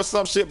wearing blue or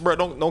some shit, bro,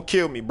 don't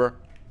kill me, bro.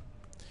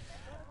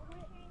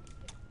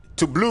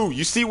 To blue,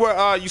 you see what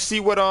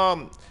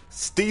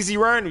Steezy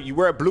wearing? You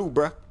wear blue,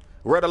 bro.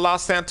 Wear the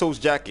Los Santos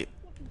jacket.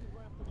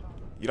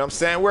 You know what I'm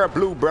saying? Wear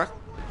blue, bro.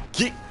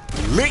 Get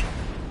lit.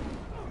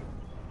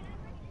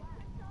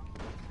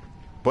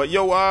 But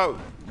yo,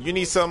 you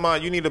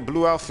need a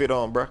blue outfit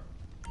on, bro.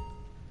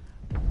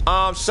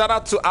 Shout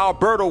out to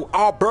Alberto.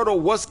 Alberto,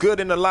 what's good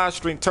in the live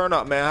stream? Turn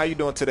up, man. How you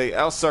doing today?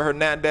 Elsa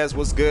Hernandez,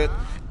 what's good?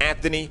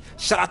 Anthony,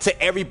 shout out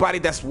to everybody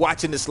that's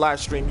watching this live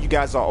stream. You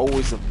guys are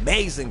always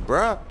amazing,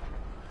 bruh.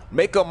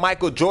 Make up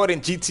Michael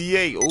Jordan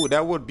GTA. Oh,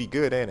 that would be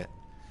good, ain't it?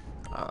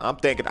 I'm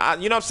thinking, you know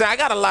what I'm saying? I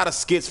got a lot of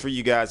skits for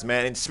you guys,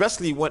 man. And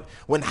especially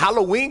when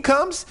Halloween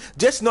comes,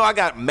 just know I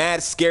got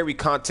mad scary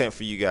content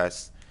for you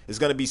guys. It's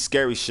going to be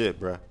scary shit,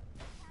 bruh.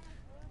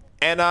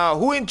 And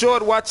who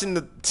enjoyed watching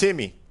the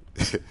Timmy?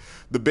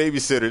 The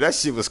babysitter, that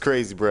shit was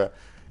crazy, bro.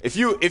 If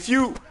you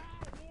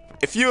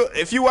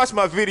watch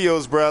my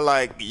videos, bro,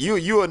 like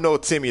you'll know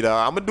Timmy, though.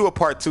 I'm gonna do a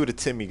part 2 to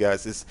Timmy,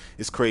 guys.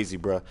 It's crazy,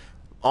 bro.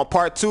 On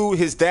part 2,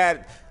 his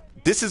dad.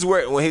 This is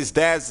when his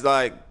dad's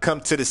like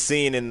come to the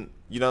scene, and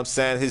you know what I'm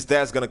saying. His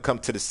dad's gonna come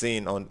to the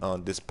scene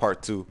on this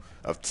part 2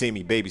 of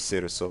Timmy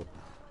babysitter. So,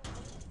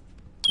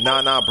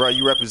 nah, bro.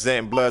 You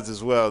representing Bloods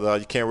as well, though.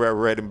 You can't wear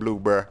red and blue,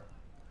 bro.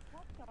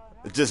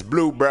 It's just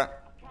blue, bro.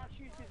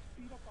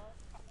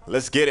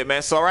 Let's get it,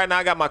 man. So right now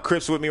I got my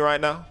Crips with me right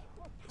now.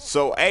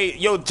 So hey,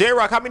 yo,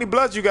 J-Rock, how many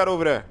bloods you got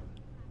over there?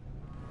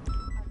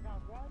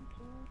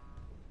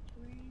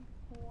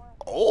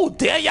 Oh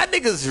damn, y'all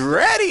niggas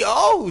ready?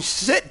 Oh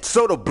shit,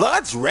 so the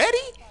blood's ready?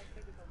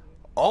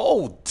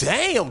 Oh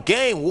damn,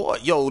 game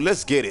what? Yo,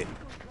 let's get it.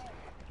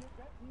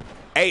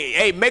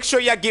 Hey, make sure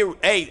y'all get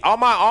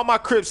all my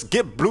Crips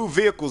get blue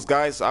vehicles,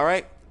 guys. All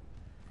right.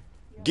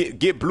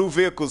 Get blue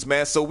vehicles,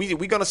 man. So we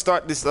gonna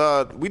start this.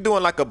 We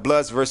doing like a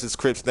Bloods versus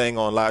Crips thing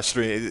on live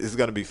stream. It's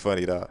gonna be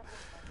funny, though.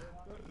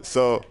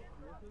 So,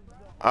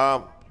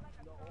 hell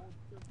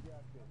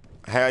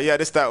yeah,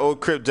 this that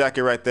old Crip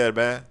jacket right there,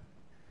 man.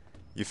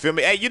 You feel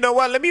me? Hey, you know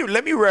what? Let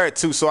me wear it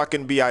too, so I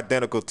can be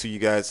identical to you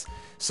guys.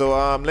 So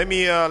let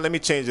me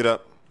change it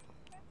up.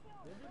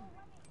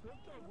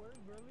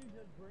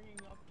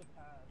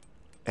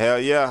 Hell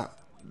yeah,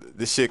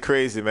 this shit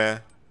crazy, man.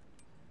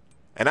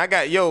 And I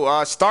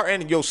got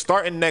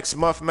starting next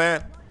month,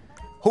 man.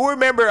 Who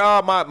remember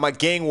my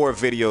gang war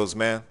videos,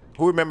 man?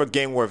 Who remember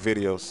gang war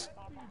videos?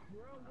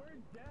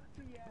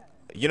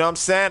 You know what I'm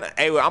saying?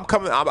 Hey, I'm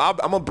coming. I'm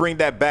gonna bring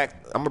that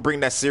back. I'm gonna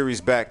bring that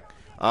series back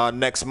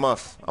next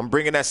month. I'm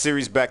bringing that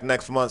series back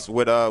next month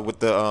with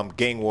the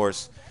gang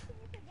wars.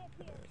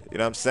 You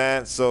know what I'm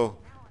saying? So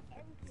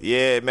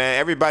yeah, man.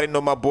 Everybody know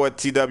my boy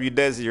TW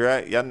Desi,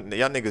 right? Y'all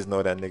niggas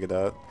know that nigga,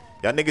 dog.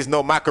 Y'all niggas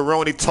know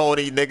Macaroni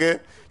Tony, nigga.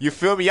 You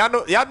feel me? Y'all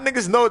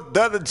niggas know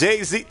the other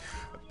Jay-Z.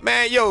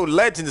 Man, yo,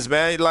 legends,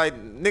 man. Like,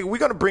 nigga, we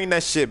gonna bring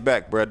that shit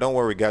back, bro. Don't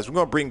worry, guys. We're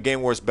gonna bring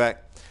Game Wars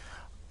back.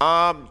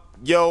 Almighty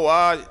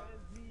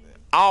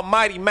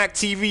Mac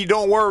TV,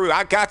 don't worry.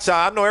 I got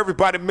y'all. I know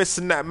everybody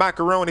missing that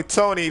Macaroni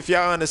Tony, if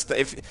y'all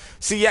understand.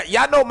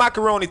 Y'all know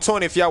Macaroni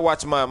Tony if y'all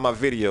watch my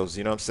videos,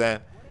 you know what I'm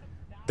saying?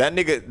 That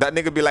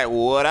nigga be like,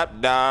 what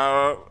up,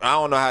 dog? I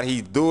don't know how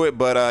he do it,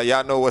 but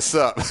y'all know what's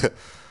up.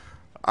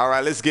 All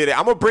right, let's get it.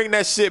 I'm going to bring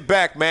that shit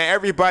back, man.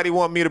 Everybody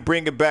want me to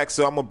bring it back,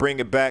 so I'm going to bring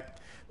it back.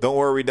 Don't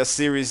worry, that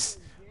series.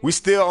 We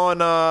still on,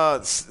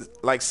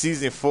 like,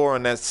 season 4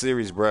 on that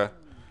series, bruh.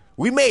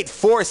 We made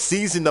 4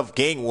 seasons of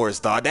Gang Wars,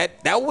 dog.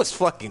 That was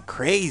fucking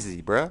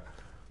crazy, bruh.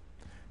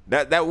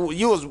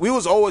 We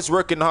was always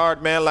working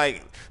hard, man.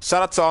 Like,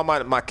 shout out to all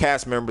my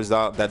cast members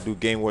that do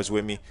Gang Wars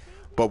with me.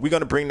 But we're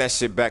going to bring that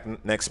shit back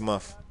next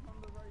month.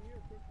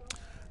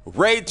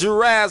 Ray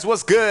Giraz,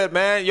 what's good,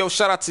 man? Yo,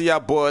 shout out to y'all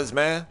boys,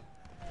 man.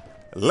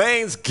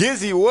 Lane's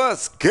Gizzy,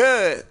 what's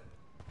good?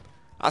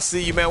 I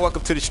see you, man.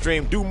 Welcome to the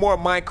stream. Do more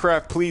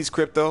Minecraft, please,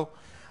 Crypto.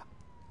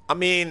 I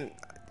mean,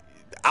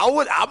 I'm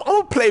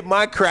gonna play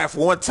Minecraft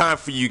one time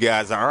for you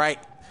guys, all right?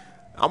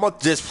 I'm gonna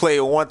just play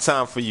it one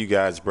time for you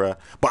guys, bro.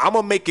 But I'm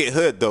gonna make it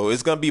hood though.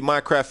 It's gonna be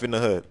Minecraft in the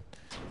hood.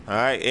 All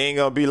right, it ain't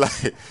gonna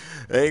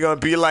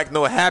be like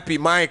no happy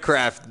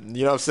Minecraft.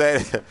 You know what I'm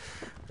saying?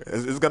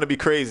 It's gonna be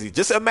crazy.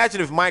 Just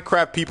imagine if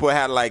Minecraft people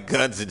had like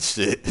guns and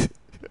shit.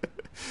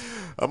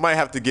 I might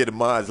have to get a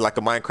mods, like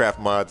a Minecraft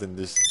mods and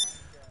this.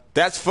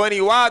 That's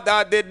funny. Why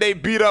did they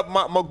beat up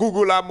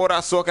Magugula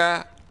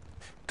Morasoka?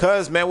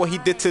 Cause man, what he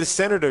did to the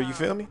senator, you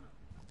feel me?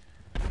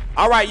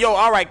 All right, yo,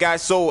 all right,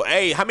 guys. So,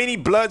 hey, how many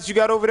bloods you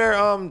got over there,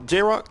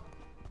 J-Rock?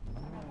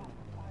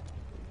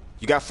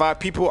 You got 5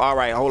 people? All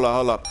right, hold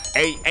up.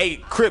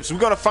 Hey, Crips, we're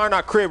gonna find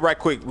our crib right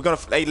quick.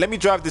 Hey, let me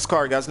drive this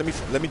car, guys.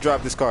 Let me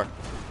drive this car.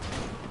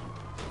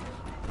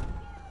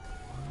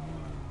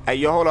 Hey,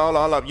 yo, hold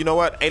up. You know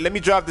what? Hey, let me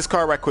drive this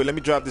car right quick. Let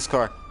me drive this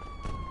car.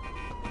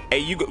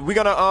 Hey, we're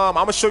gonna I'm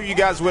gonna show you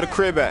guys where the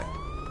crib at.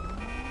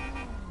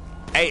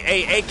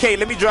 Hey, AK,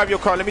 let me drive your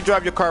car. Let me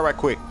drive your car right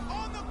quick.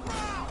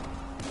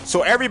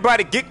 So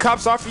everybody, get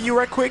cops off of you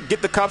right quick.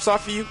 Get the cops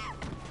off of you,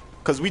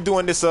 cause we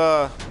doing this.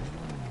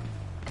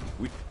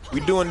 We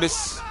doing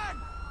this.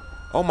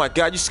 Oh my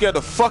God, you scared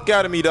the fuck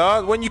out of me,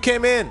 dog. When you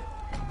came in.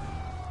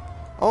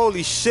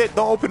 Holy shit!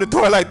 Don't open the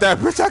door like that,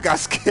 bitch. I got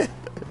scared.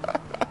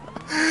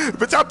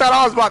 Bitch, I thought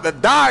I was about to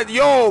die.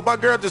 Yo, my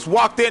girl just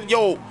walked in.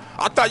 Yo,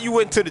 I thought you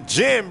went to the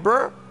gym,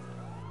 bro.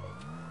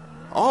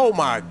 Oh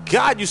my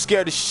God, you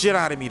scared the shit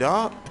out of me,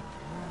 dog.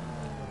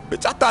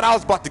 Bitch, I thought I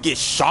was about to get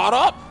shot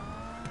up.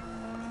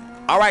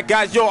 All right,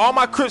 guys, yo, all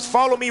my Crips,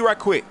 follow me right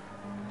quick.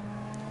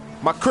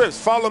 My Crips,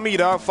 follow me,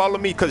 dog. Follow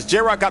me, because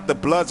J-Rock got the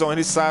bloods on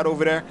his side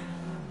over there.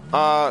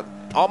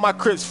 All my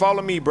Crips,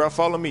 follow me, bro.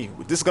 Follow me.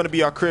 This is going to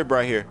be our crib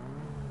right here.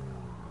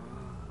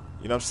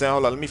 You know what I'm saying?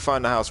 Hold on, let me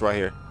find the house right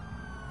here.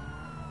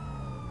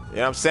 You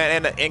know what I'm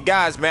saying? And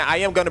guys, man, I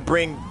am going to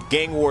bring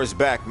gang wars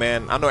back,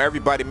 man. I know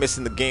everybody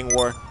missing the gang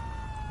war.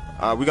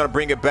 We're going to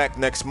bring it back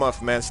next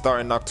month, man,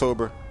 starting in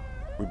October.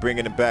 We're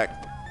bringing it back.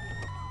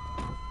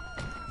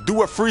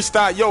 Do a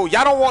freestyle. Yo,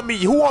 y'all don't want me.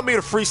 Who want me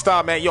to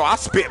freestyle, man? Yo, I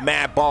spit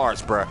mad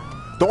bars, bro.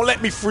 Don't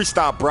let me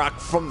freestyle, bro.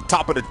 From the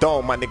top of the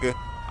dome, my nigga.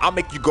 I'll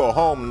make you go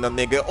home,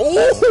 nigga.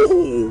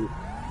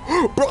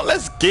 Oh, bro,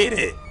 let's get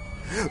it.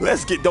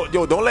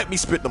 Don't let me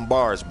spit them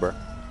bars, bro.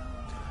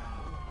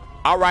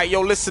 All right,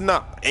 yo, listen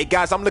up. Hey,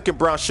 guys, I'm looking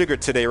brown sugar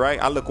today,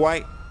 right? I look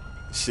white.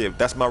 Shit,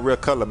 that's my real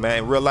color, man.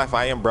 In real life,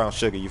 I am brown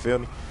sugar. You feel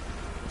me?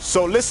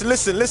 So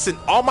listen.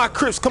 All my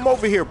Crips, come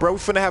over here, bro. We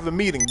finna have a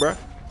meeting, bro.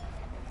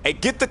 Hey,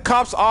 get the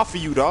cops off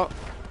of you, dog.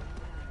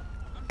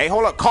 Hey,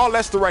 hold up. Call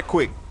Lester right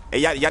quick. Hey,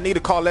 y'all need to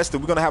call Lester.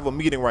 We're going to have a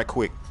meeting right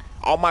quick.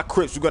 All my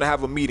Crips, we're going to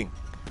have a meeting.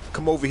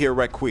 Come over here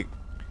right quick.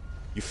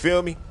 You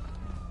feel me?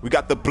 We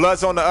got the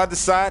bloods on the other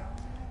side.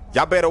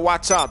 Y'all better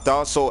watch out,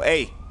 dog. So,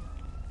 hey,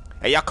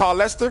 y'all call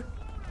Lester?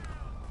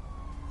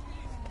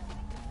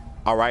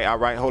 All right.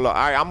 Hold up.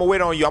 All right, I'm going to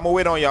wait on you. I'm going to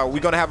wait on y'all.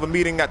 We're going to have a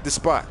meeting at this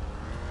spot.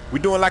 We're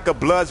doing like a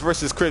bloods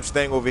versus Crips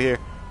thing over here.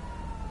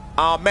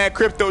 Man,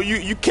 Crypto,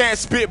 you can't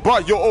spit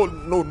bars. Yo, oh,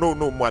 no,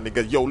 my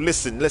nigga. Yo,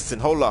 listen.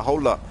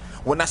 Hold up.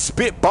 When I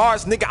spit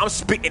bars, nigga, I'm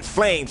spitting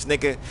flames,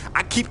 nigga.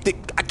 I keep the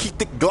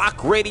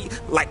Glock ready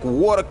like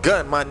water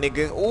gun, my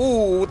nigga.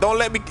 Ooh, don't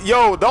let me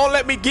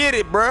get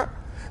it, bruh.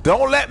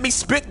 Don't let me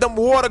spit them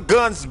water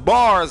guns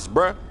bars,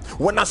 bruh.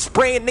 When I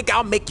spray it, nigga,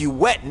 I'll make you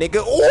wet,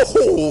 nigga.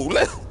 Ooh,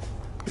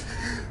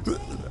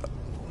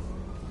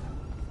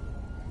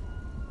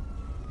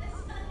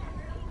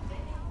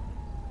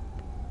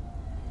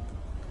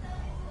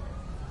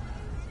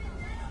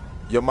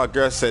 Yo, my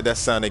girl said that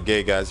sounded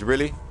gay, guys.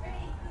 Really?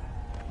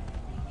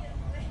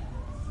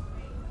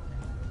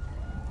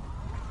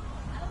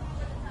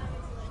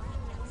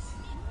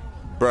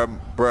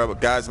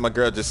 Bruh, guys, my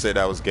girl just said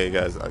that was gay,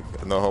 guys.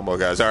 No homo,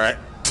 guys. All right.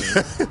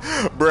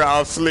 Bruh,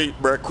 I'll sleep,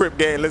 bruh. Crip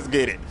game, let's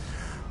get it.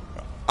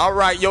 All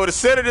right, yo, the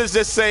senators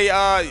just say,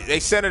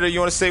 hey, Senator, you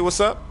want to say what's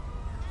up?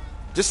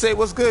 Just say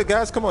what's good,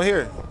 guys. Come on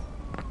here.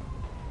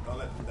 Don't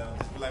let them down.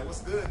 Just be like,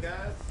 what's good,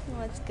 guys?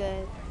 What's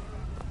good?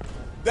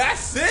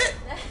 That's it?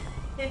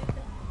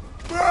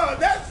 Bro,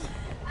 that's...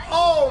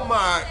 Oh,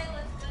 my...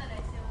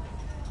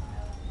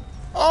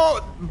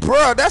 Oh,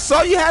 bro, that's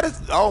all you had to...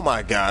 Oh,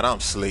 my God, I'm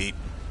asleep.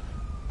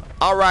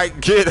 All right,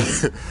 get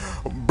it.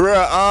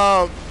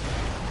 Bruh,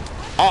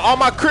 all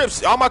my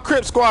Crips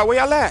squad, where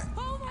y'all at?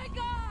 Oh, my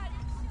God.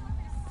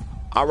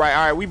 All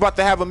right, we about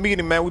to have a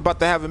meeting, man. We about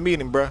to have a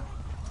meeting, bruh.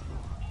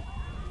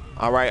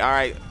 All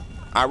right,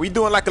 we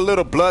doing like a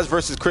little Bloods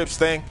versus Crips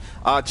thing.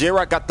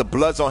 J-Rock got the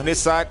Bloods on his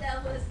side.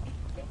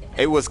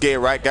 It was gay,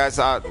 right, guys?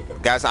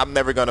 Guys, I'm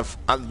never gonna.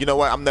 You know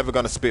what? I'm never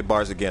gonna spit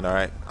bars again. All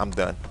right, I'm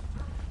done.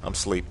 I'm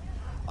asleep.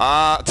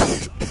 But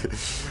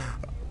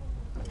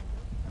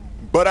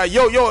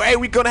yo, hey,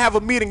 we gonna have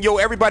a meeting. Yo,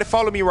 everybody,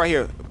 follow me right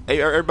here.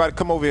 Hey, everybody,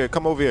 come over here.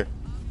 Come over here.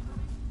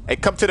 Hey,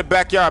 come to the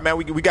backyard, man.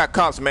 We got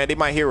cops, man. They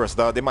might hear us,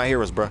 dog. They might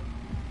hear us, bro.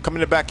 Come in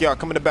the backyard.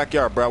 Come in the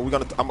backyard, bro. We're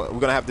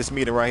gonna have this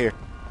meeting right here.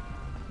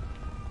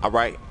 All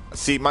right.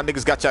 See, my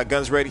niggas got y'all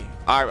guns ready.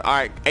 All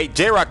right. Hey,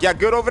 J-Rock, y'all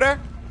good over there?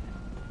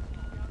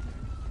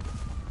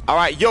 All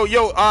right,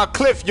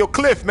 Cliff,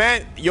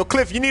 man,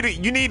 Cliff, you need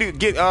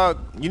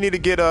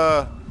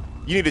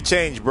to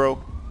change,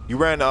 bro. You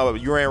ran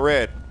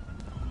red.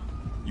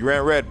 You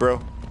ran red, bro.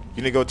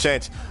 You need to go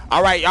change.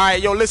 All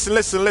right, yo,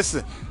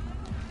 listen.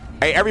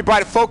 Hey,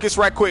 everybody, focus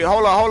right quick.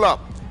 Hold up.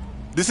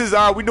 This is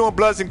we doing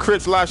Bloods and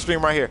Crips live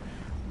stream right here.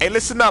 Hey,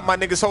 listen up, my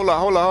niggas. Hold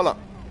up.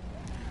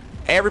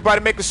 Hey, everybody,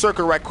 make a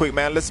circle right quick,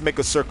 man. Let's make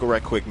a circle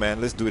right quick,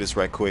 man. Let's do this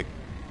right quick.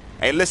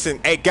 Hey, listen.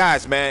 Hey,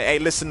 guys, man. Hey,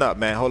 listen up,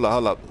 man. Hold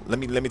up. Let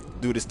me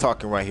do this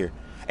talking right here.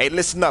 Hey,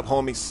 listen up,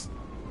 homies.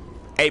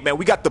 Hey, man,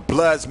 we got the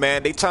Bloods,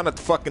 man. They trying to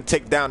fucking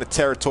take down the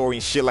territory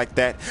and shit like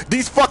that.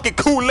 These fucking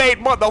Kool-Aid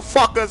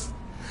motherfuckers.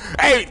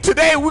 Hey,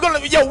 today we're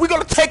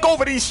gonna take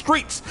over these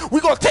streets. We're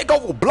gonna take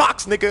over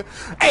blocks, nigga.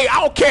 Hey, I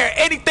don't care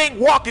anything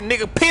walking,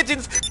 nigga.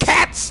 Pigeons,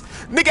 cats,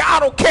 nigga. I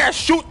don't care.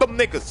 Shoot them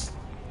niggas.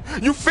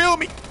 You feel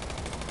me?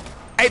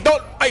 Hey,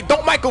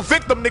 don't Michael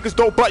Vick them niggas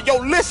though. But yo,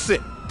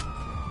 listen.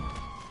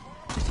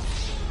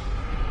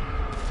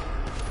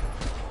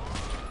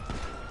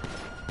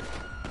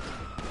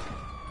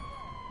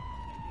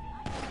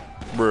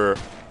 Bruh,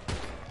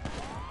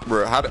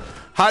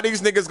 how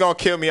these niggas gonna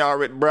kill me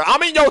already, bruh?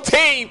 I'm in your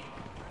team.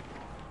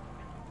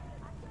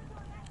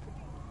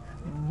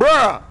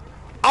 Bruh.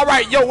 All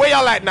right, yo, where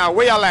y'all at now,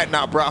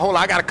 bruh? Hold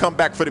on, I gotta come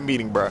back for the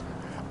meeting, bruh.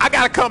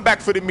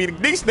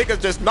 These niggas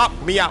just knocked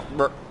me out,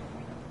 bruh.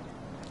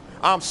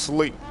 I'm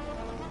asleep.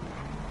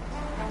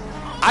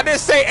 I didn't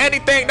say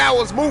anything that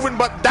was moving,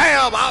 but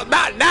damn,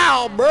 not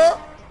now, bruh.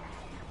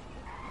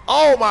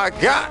 Oh my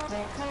God.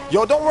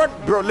 Yo, don't run,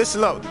 bro.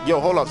 Listen up. Yo,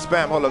 hold up,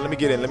 spam. Hold up. Let me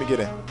get in.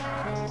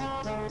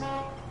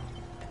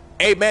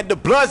 Hey, man, the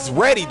Blood's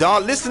ready,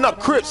 dog. Listen up,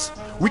 Crips.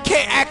 We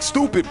can't act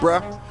stupid,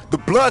 bro. The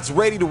Blood's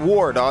ready to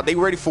war, dog. They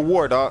ready for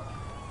war, dog.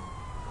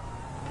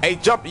 Hey,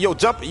 jump. Yo,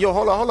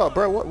 hold up,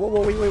 bro.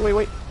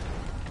 Wait.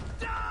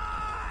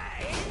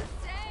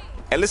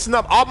 Hey, listen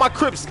up, all my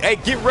Crips. Hey,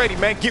 get ready,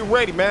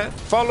 man.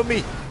 Follow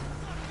me.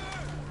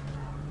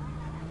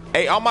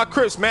 Hey, all my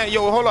Crips, man.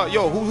 Yo, hold up.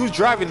 Yo, who's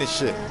driving this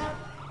shit?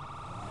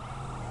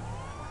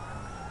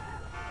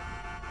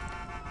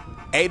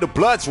 Hey, the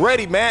Blood's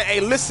ready, man.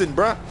 Hey, listen,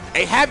 bruh.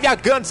 Hey, have y'all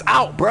guns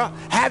out, bruh.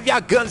 Have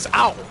y'all guns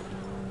out,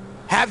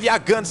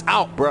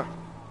 bruh.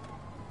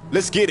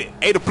 Let's get it.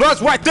 Hey, the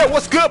Blood's right there.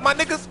 What's good, my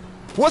niggas?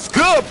 What's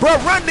good,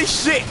 bruh? Run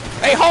this shit.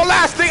 Hey, whole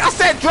ass thing. I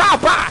said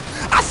drive by.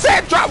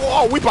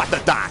 Oh, we about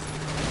to die.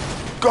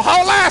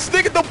 Whole ass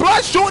nigga, the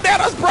Blood shooting at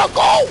us, bro.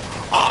 Go.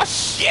 Oh,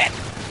 shit.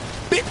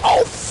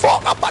 Oh,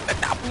 fuck. I'm about to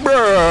die.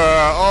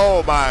 Bruh.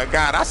 Oh, my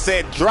God. I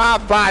said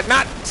drive by,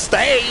 not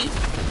stay.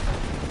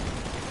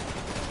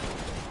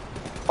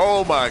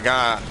 Oh my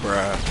God,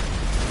 bruh.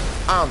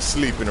 I'm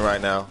sleeping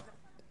right now.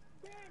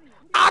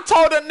 I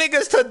told the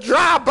niggas to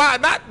drive by,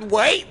 not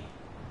wait.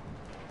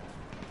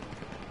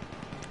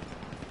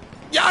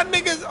 Y'all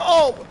niggas,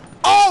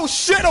 oh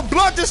shit, a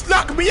Blood just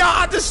knocked me out.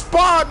 I just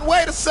spawned.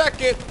 Wait a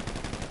second.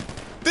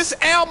 This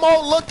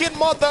Elmo looking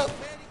mother.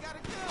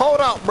 Hold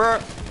up, bruh.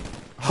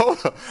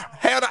 Hold up.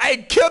 Hell,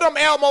 hey, kill them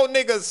Elmo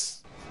niggas.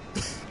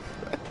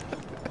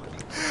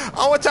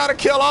 I want y'all to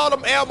kill all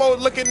them Elmo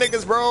looking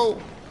niggas, bro.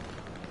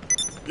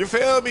 You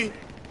feel me?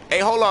 Hey,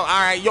 hold on. All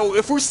right, yo,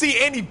 if we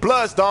see any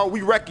Bloods, dog,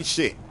 we wrecking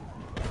shit.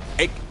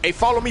 Hey,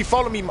 follow me.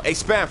 Hey,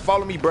 spam,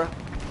 follow me, bro.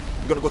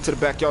 We're gonna go to the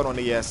backyard on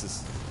the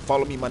asses.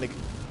 Follow me, my nigga.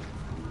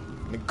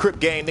 Nigga, Crip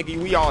gang,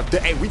 nigga, we all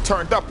dead. Hey, we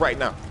turned up right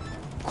now.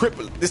 Crip,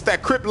 this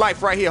that Crip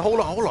life right here. Hold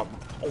on.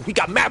 Oh, we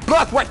got mad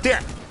Bloods right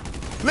there.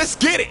 Let's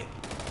get it.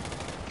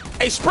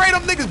 Hey, spray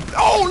them niggas.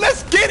 Oh,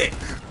 let's get it.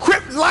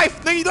 Crip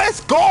life, nigga,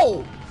 let's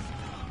go.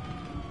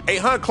 Hey,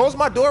 hun, close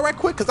my door right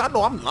quick, cause I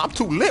know I'm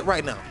too lit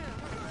right now.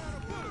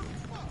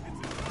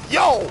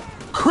 Yo,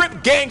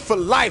 Crip gang for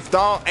life,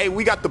 dog. Hey,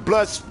 we got the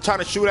Bloods trying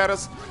to shoot at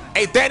us.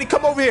 Hey, Daddy,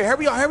 come over here.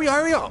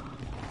 Hurry up.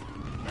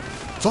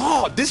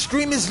 Dog, this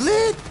stream is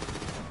lit.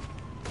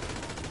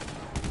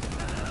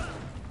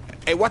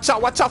 Hey, watch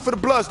out for the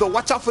Bloods, though.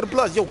 Watch out for the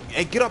Bloods. Yo,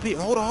 hey, get up here.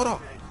 Hold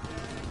on.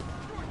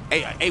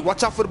 Hey,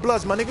 watch out for the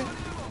Bloods, my nigga.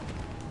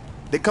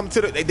 They coming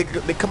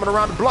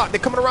around the block.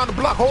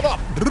 Hold up.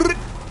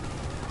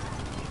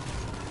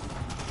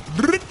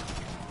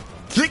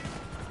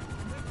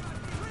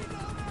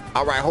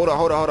 All right, hold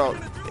on.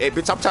 Hey,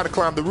 bitch, I'm trying to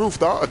climb the roof,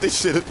 dog.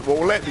 This shit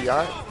won't let me, all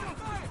right?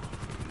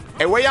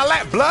 Hey, where y'all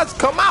at? Bloods,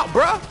 come out,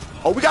 bruh.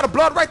 Oh, we got a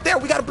Blood right there.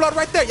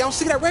 Y'all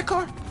see that red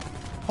car?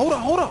 Hold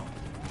on.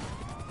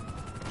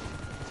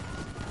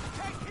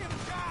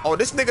 Oh,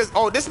 this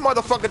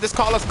motherfucker just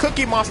call us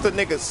Cookie Monster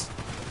niggas.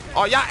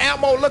 Oh, y'all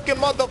ammo looking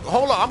mother.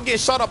 Hold on, I'm getting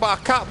shot up by a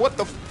cop. What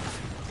the?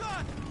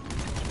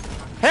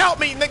 Help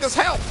me, niggas,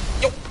 help.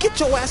 Yo, get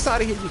your ass out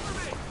of here,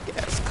 you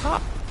ass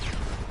cop.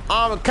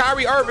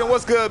 Kyrie Irving,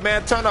 what's good,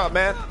 man? Turn up,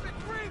 man.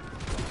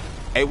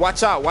 Hey,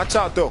 watch out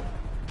though.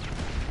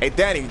 Hey,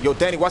 Danny,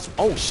 watch.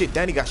 Oh shit,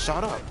 Danny got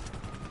shot up.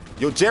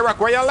 Yo, J-Rock,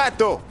 where y'all at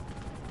though?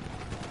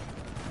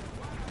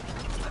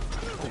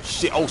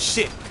 Oh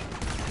shit.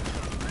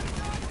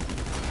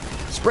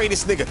 Spray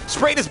this nigga.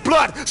 Spray this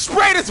blood.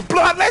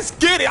 Let's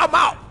get it. I'm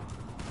out.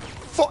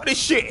 Fuck this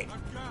shit.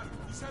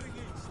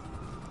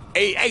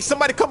 Hey,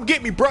 somebody come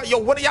get me, bro. Yo,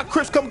 one of y'all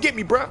Crips come get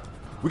me, bro.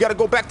 We gotta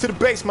go back to the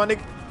base, my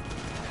nigga.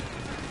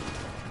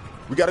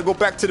 We gotta go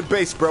back to the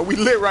base, bro. We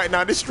lit right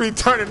now. This stream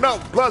turning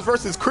up. Bloods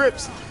versus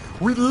Crips.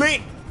 We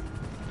lit.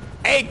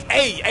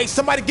 Hey,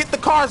 somebody get the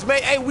cars,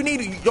 man. Hey, we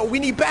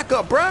need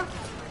backup, bro.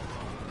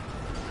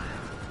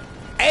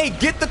 Hey,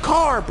 get the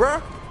car,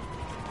 bro.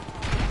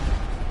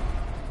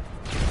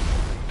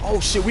 Oh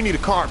shit, we need a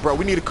car, bro.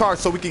 We need a car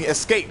so we can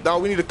escape,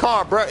 dog. We need a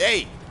car, bro.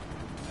 Hey.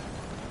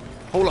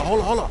 Hold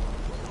on.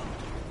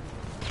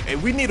 Hey,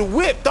 we need a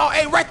whip, dog.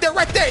 Hey, right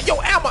there. Yo,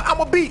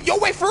 I'ma beat. Yo,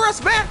 wait for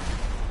us, man.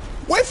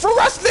 Wait for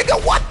us,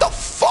 nigga. What the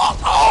fuck?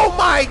 Oh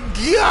my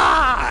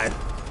God.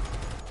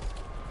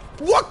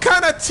 What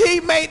kind of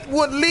teammate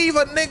would leave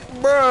a nigga,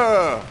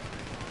 bruh?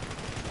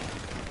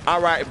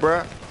 All right,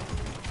 bruh.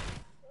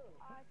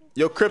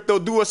 Yo, Crypto,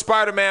 do a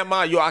Spider-Man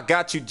mod. Yo, I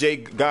got you, Jay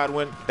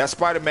Godwin. That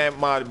Spider-Man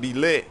mod be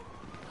lit.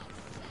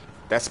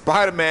 That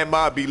Spider-Man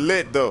mod be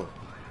lit, though.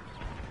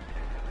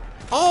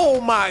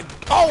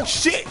 Oh,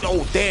 shit.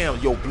 Oh, damn.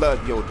 Yo,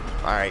 blood. Yo. All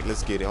right,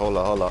 let's get it. Hold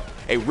up.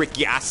 Hey,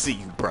 Ricky, I see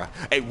you, bruh.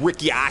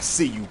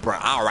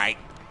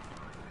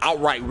 All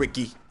right,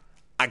 Ricky.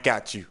 I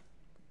got you,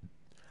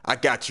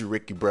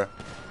 Ricky, bruh.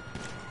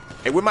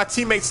 Hey, where my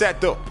teammates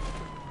at, though?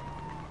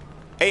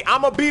 Hey,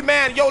 I'm a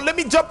B-man. Yo, let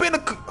me jump in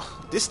the...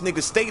 This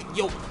nigga stay...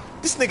 Yo,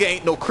 this nigga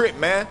ain't no Crip,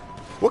 man.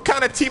 What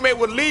kind of teammate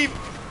would leave?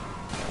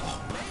 Oh,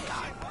 my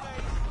God.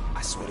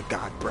 I swear to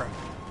God, bruh.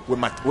 Where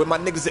my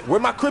niggas at? Where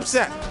my Crips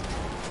at?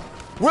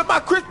 Where my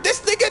Crips?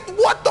 This nigga...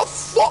 What the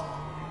fuck?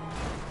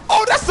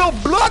 Oh, that's a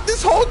blood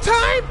this whole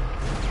time?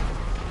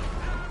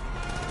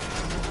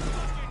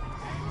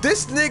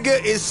 This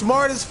nigga is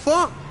smart as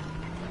fuck.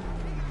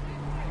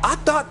 I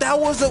thought that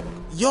was a...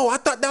 Yo, I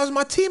thought that was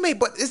my teammate,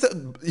 but it's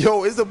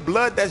a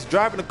blood that's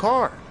driving the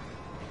car.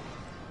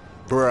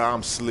 Bruh, I'm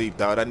asleep,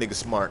 dog. That nigga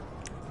smart.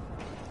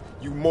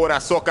 You more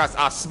that socas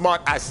are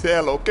smart as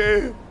hell,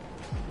 okay?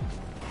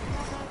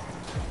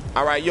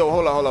 All right, yo,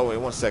 hold on. Wait,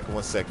 one second.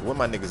 Where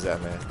my niggas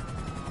at, man?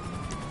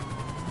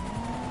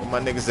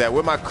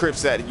 Where my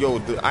Crips at?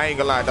 Yo, I ain't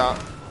gonna lie, dog.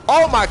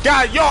 Oh, my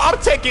God. Yo, I'm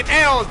taking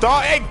L's,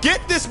 dog. Hey,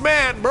 get this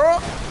man, bro.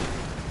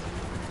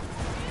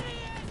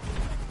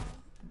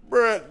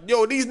 Bruh,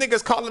 yo, these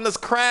niggas calling us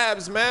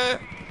crabs, man.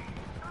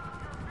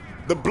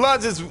 The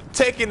Bloods is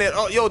taking it.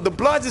 Oh, yo, the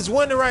Bloods is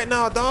winning right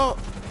now, dog.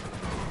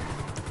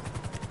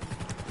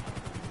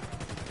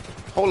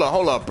 Hold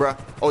up, bruh.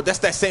 Oh, that's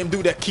that same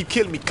dude that keep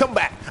killing me. Come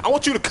back. I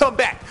want you to come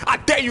back. I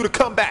dare you to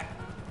come back.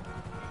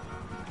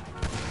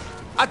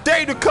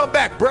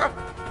 Bruh.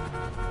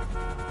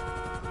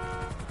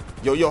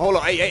 Yo, hold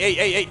on.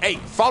 Hey.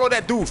 Follow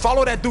that dude,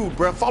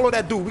 bruh. Follow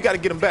that dude. We gotta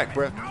get him back,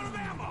 bruh.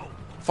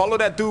 Follow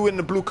that dude in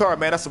the blue car,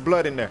 man. That's some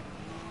blood in there.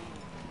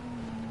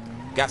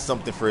 Got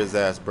something for his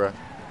ass, bruh.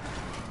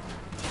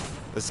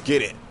 Let's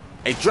get it.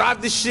 Hey,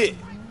 drive this shit.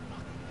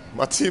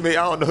 My teammate,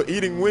 I don't know,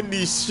 eating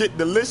Wendy's shit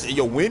delicious.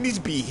 Yo, Wendy's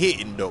be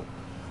hitting, though.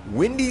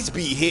 Bro.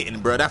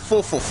 That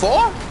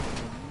 444?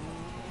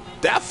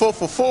 That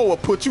 444 will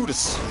put you to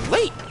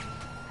sleep.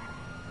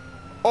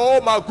 Oh,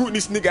 my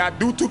goodness, nigga. I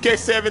do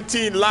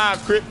 2K17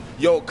 live, Crip.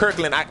 Yo,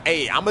 Kirkland, I'm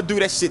going to do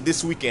that shit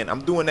this weekend.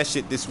 I'm doing that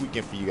shit this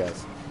weekend for you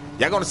guys.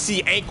 Y'all gonna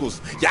see ankles.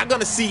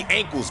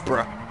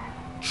 Bruh.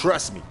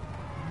 Trust me.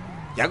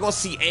 Y'all gonna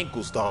see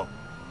ankles, dog.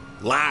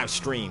 Live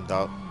stream,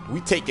 dog.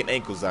 We taking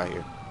ankles out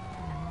here.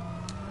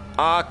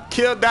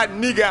 Kill that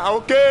nigga,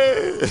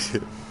 okay?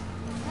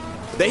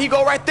 There he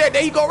go right there.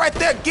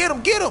 Get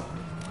him.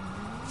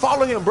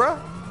 Follow him, bruh.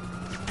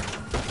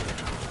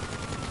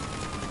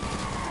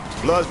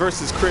 Bloods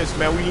versus Chris,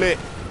 man. We lit.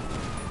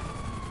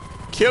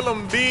 Kill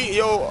him, B.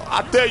 Yo,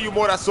 I tell you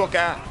more, that's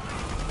okay.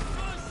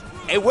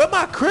 Hey, where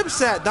my Crips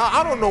at, dog?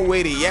 I don't know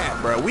where they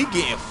at, bro. We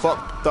getting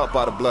fucked up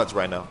by the Bloods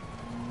right now.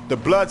 The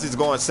Bloods is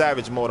going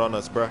savage mode on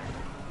us, bro.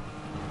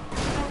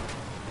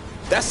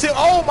 That's it.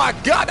 Oh, my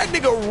God. That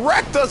nigga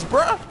wrecked us,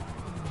 bro.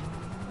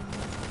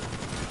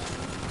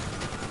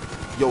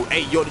 Yo,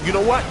 you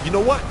know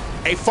what?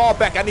 Hey, fall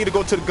back. I need to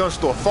go to the gun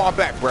store. Fall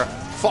back, bro.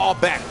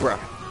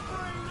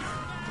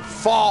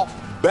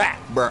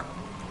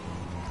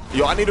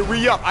 Yo, I need to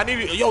re-up.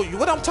 Yo,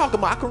 what I'm talking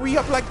about? I can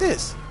re-up like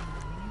this.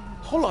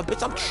 Hold on,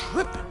 bitch, I'm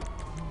tripping.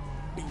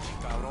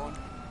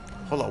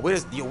 Hold on, where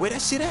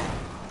that shit at?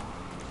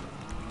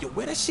 Yo,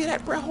 where that shit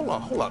at, bro? Hold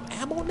on,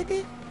 ammo,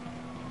 nigga?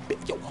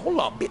 Yo, hold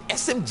up, bitch,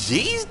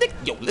 SMGs, nigga?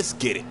 Yo, let's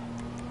get it.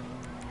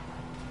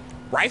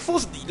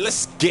 Rifles,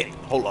 let's get it.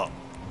 Hold up.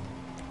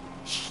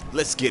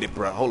 Let's get it,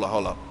 bro. Hold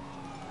up.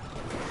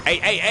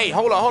 Hey,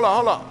 hold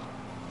up.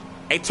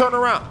 Hey, turn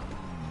around.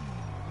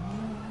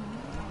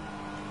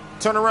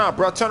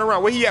 Bro, turn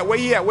around. Where he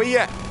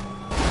at?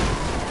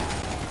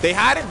 They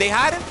hiding?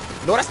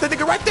 No, that's the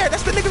nigga right there.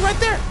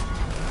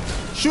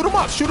 Shoot him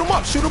up.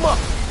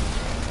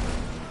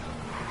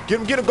 Get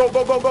him.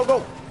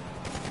 Go.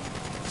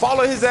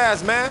 Follow his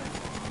ass, man.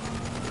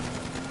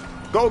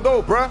 Go,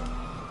 bruh.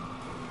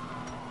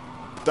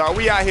 Dog,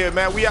 we out here,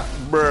 man.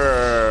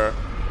 Bruh.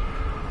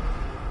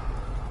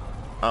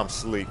 I'm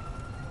asleep.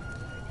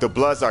 The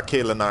Bloods are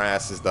killing our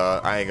asses,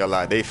 dog. I ain't gonna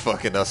lie. They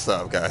fucking us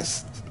up,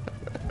 guys.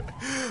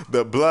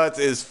 The Bloods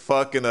is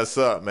fucking us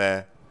up,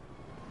 man.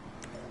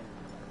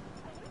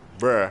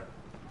 Bruh.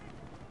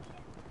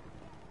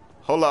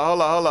 Hold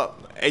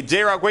up. Hey,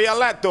 J-Rock, where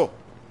y'all at, though?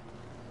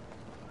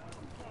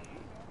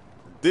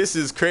 This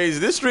is crazy.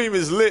 This stream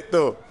is lit,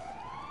 though.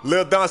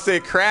 Lil Don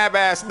said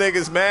crab-ass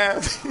niggas,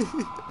 man.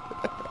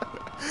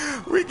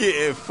 We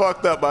getting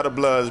fucked up by the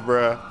Bloods,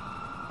 bruh.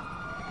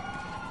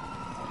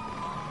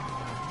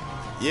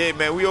 Yeah,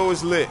 man, we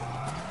always lit.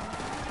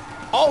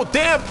 Oh,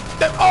 damn.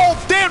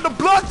 Oh, damn, the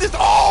Bloods is...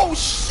 Oh,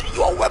 shit.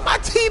 Yo, with my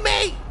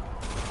teammate.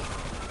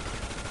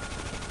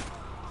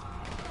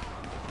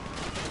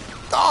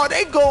 Oh,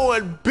 they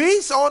going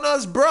beast on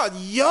us, bro.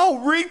 Yo,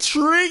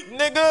 retreat,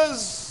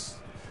 niggas.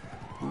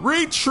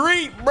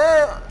 Retreat,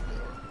 bro.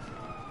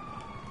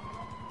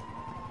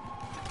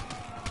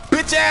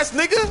 Bitch ass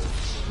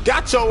nigga.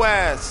 Got your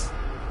ass.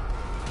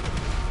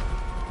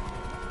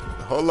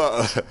 Hold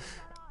up.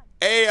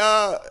 Hey,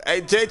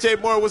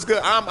 JJ Moore, what's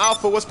good? I'm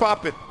Alpha, what's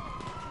poppin'?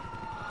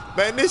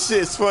 Man, this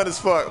shit's fun as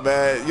fuck,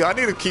 man. Yo, I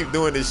need to keep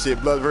doing this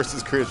shit. Blood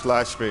versus Cribs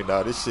live stream,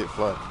 dog. This shit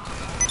fun.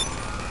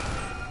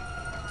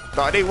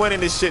 Dog, they winning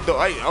this shit, though.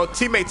 Hey, oh,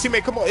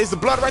 teammate, come on. Is the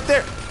Blood right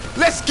there?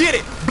 Let's get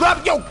it.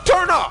 Blood, yo,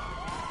 turn up.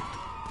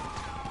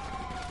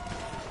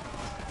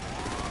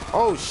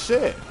 Oh,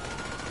 shit.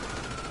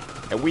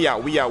 Hey, we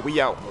out.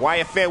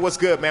 YFN, what's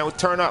good, man? We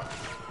turn up.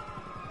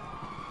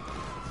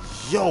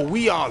 Yo,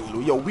 we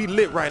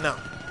lit right now.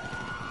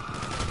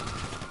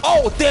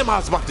 Oh, damn, I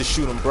was about to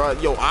shoot him, bro.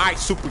 Yo, all right,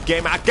 Super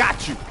Gamer, I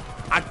got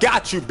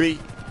you, B.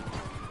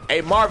 Hey,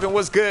 Marvin,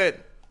 what's good?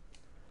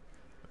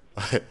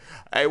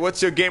 Hey,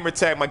 what's your gamer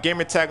tag? My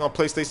gamer tag on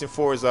PlayStation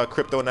 4 is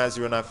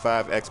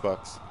Crypto9095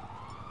 Xbox.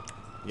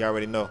 You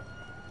already know.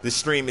 This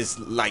stream is,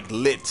 like,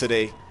 lit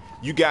today.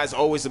 You guys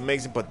always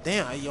amazing, but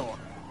damn, yo.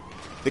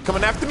 They're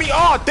coming after me.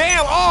 Oh,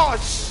 damn. Oh,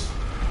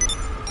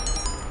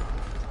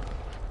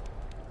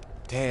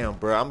 damn,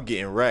 bro, I'm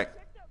getting wrecked.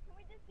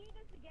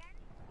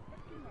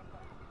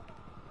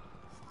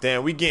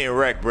 Damn, we getting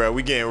wrecked, bro.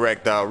 We getting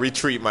wrecked, dog.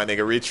 Retreat, my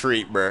nigga.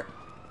 Retreat, bro.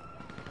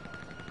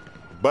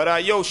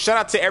 But, yo, shout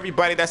out to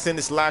everybody that's in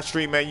this live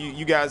stream, man.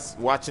 You guys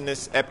watching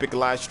this epic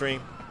live stream.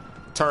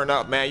 Turn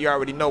up, man. You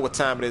already know what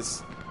time it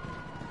is.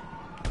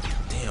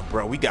 Damn,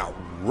 bro. We got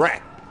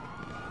wrecked.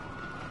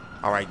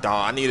 All right,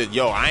 dog. I ain't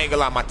gonna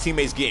lie. My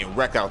teammates getting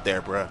wrecked out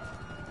there, bro.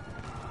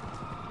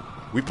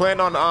 We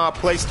playing on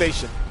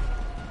PlayStation.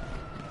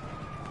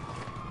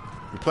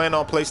 We playing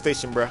on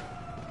PlayStation, bro.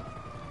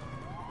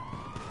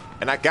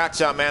 And I got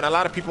y'all, man. A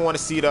lot of people want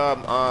to see the.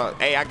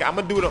 Hey, I'm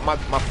gonna do my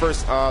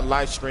first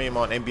live stream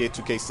on NBA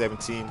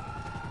 2K17.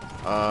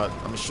 I'm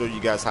gonna show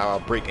you guys how I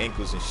break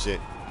ankles and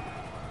shit.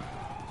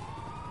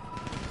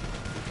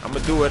 I'm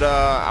gonna do it.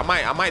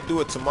 I might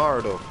do it tomorrow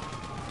though.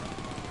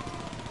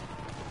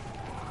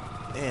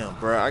 Damn,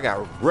 bro, I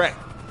got wrecked.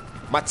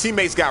 My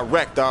teammates got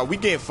wrecked, dog. We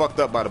getting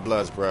fucked up by the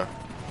Bloods, bro.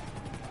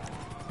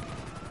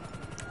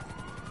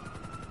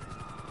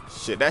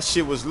 Shit, that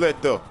shit was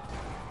lit though.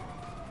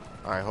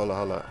 All right, hold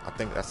up. I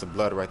think that's the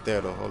Blood right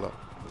there, though. Hold up.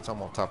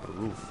 I'm on top of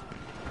the roof.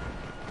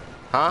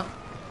 Huh?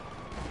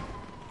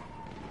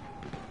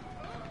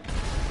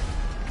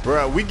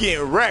 Bruh, we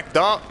getting wrecked,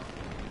 dog.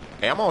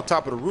 Hey, I'm on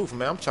top of the roof,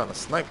 man. I'm trying to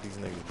snipe these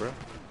niggas, bro.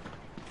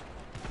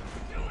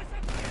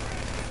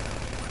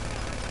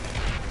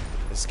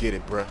 Let's get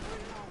it, bruh.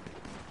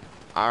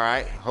 All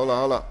right,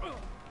 hold up.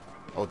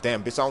 Oh,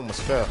 damn, bitch, I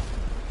almost fell.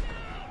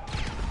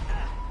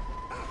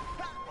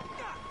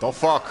 Don't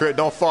fall, Crit.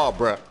 Don't fall,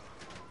 bruh.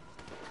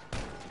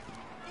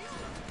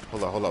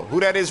 Hold up. Who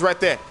that is right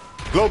there?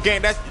 Glow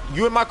Gang, that's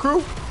you and my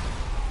crew?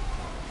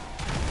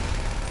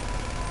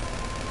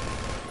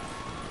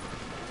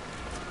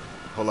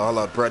 Hold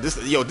up, bro. This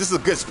is a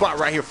good spot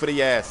right here for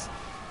the ass.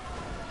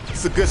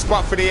 It's a good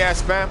spot for the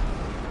ass, fam.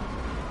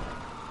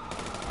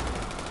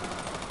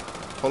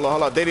 Hold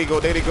up. There they go.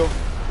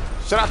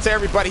 Shout out to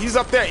everybody. He's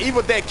up there.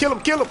 Evil Dead. Kill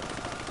him.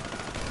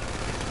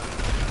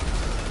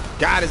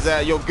 Got his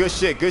ass. Yo, good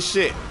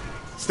shit.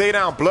 Stay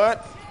down,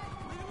 Blood.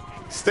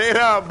 Shout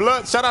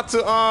out to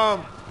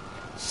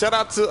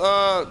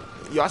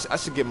yo, I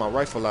should get my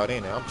rifle out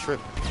in there. I'm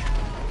tripping.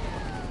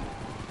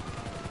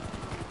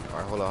 All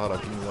right, hold on.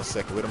 Give me 1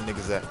 second. Where them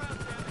niggas at?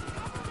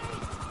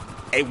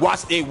 Hey,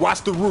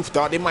 watch the roof,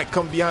 dog. They might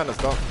come behind us,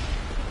 dog.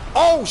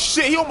 Oh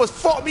shit, he almost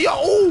fought me up.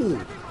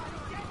 Ooh.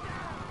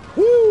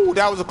 Woo,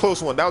 that was a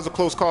close one. That was a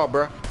close call,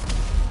 bro.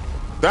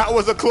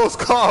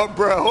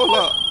 Hold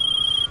up.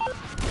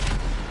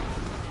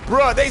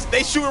 Bro,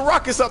 they shooting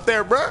rockets up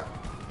there, bro.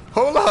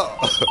 Hold up.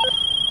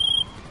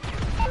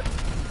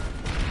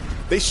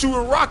 They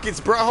shooting rockets,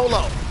 bro. Hold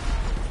up.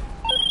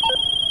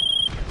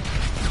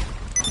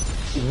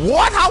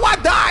 What? How I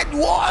died?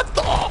 What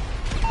the?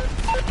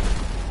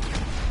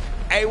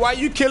 Hey, why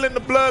you killing the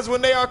Bloods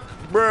when they are,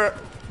 bro?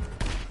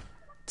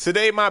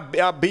 Today my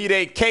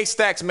B-Day.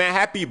 K-Stacks, man.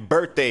 Happy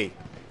birthday.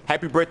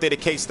 Happy birthday to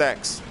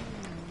K-Stacks.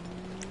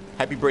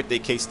 Happy birthday,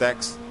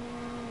 K-Stacks.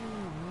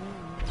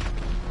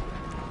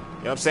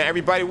 You know what I'm saying?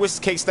 Everybody wish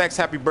K-Stacks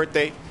happy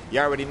birthday. You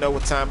already know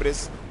what time it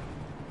is.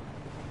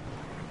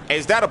 Hey,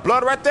 is that a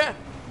Blood right there?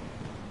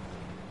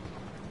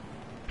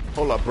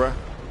 Hold up, bruh.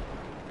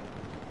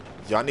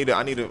 Yo, I need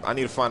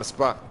to find a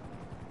spot.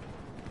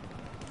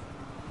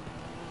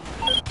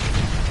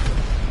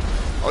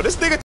 Oh, this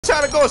nigga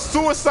trying to go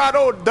suicide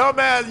on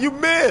dumbass. You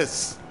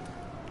miss.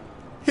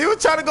 He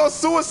was trying to go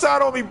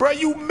suicide on me, bruh.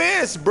 You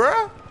miss,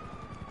 bruh.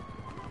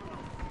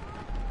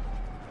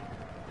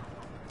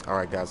 All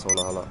right, guys, hold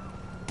on.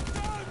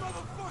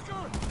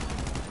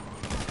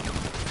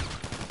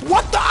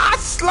 What the? I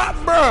slap,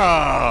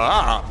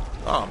 bruh.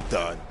 I'm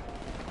done.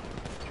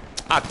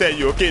 I tell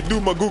you, okay, do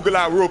my Google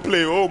out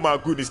roleplay. Oh my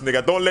goodness,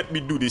 nigga, don't let me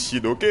do this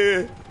shit,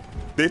 okay?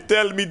 They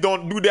tell me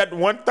don't do that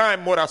one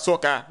time, mother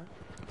sucker.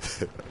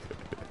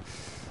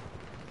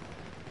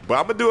 But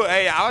I'm gonna do it.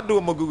 Hey, I'll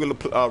do my Google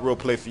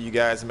roleplay for you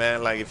guys,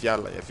 man. Like if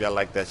y'all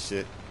like that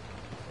shit,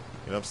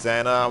 you know what I'm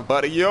saying?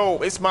 But yo,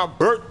 it's my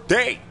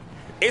birthday.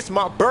 It's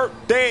my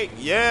birthday.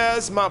 Yeah,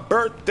 it's my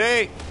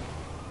birthday.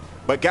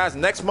 But guys,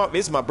 next month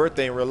is my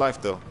birthday in real life,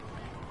 though.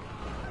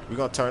 We're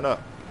gonna turn up.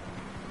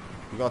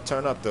 We're gonna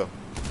turn up, though.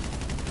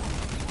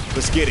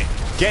 Let's get it.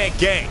 Gang,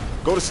 gang.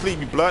 Go to sleep,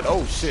 you blood.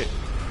 Oh, shit.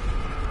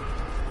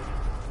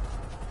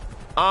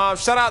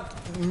 Shout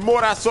out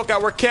Mora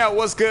Soka Raquel.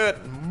 What's good?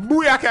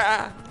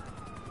 Booyaka.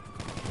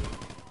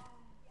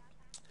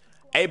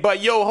 Hey,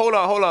 but yo, hold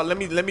on.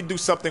 Let me do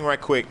something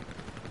right quick.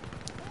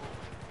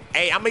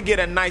 Hey, I'm gonna get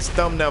a nice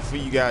thumbnail for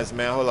you guys,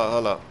 man.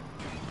 Hold up.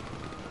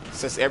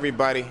 Since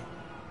everybody.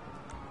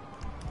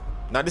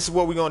 Now, this is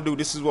what we're gonna do.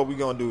 This is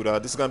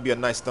This is gonna be a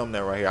nice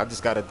thumbnail right here. I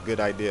just got a good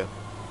idea.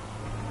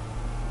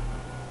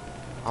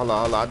 Hold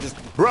on.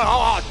 Bro,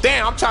 oh,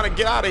 damn, I'm trying to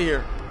get out of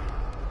here.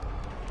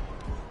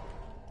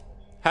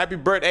 Happy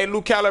birthday,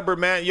 Luke Caliber,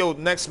 man. Yo,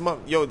 next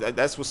month. Yo,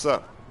 that's what's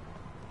up.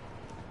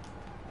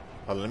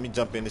 Hold on, let me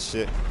jump in this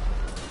shit.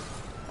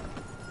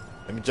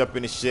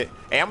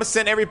 Hey, I'm gonna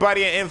send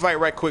everybody an invite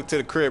right quick to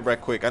the crib right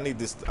quick. I need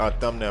this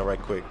thumbnail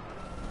right quick.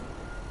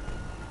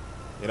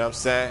 You know what I'm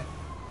saying?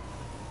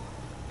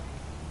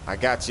 I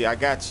got you.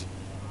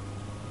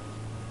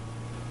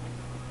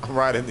 I'm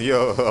riding the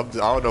I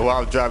don't know why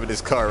I'm driving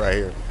this car right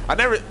here. I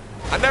never.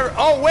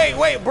 Oh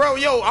wait, bro,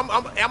 yo, I'm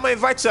gonna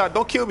invite y'all.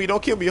 Don't kill me.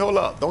 Hold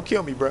up. Don't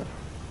kill me, bro.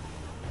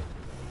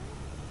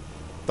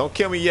 Don't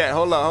kill me yet.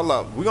 Hold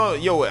up. We gonna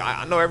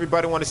I know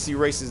everybody want to see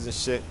races and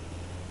shit.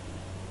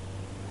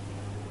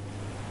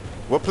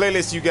 What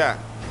playlist you got?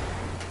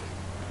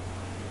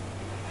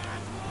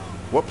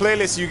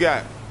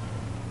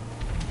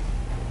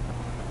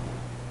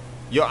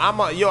 Yo,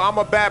 I'm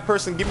a bad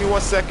person. Give me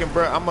 1 second,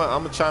 bro.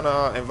 I'm trying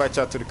to invite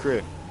y'all to the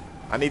crib.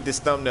 I need this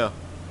thumbnail.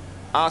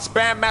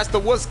 Spam Master,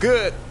 what's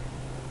good?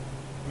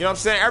 You know what I'm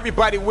saying?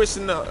 Everybody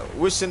wishing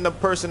the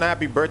person a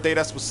happy birthday.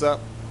 That's what's up.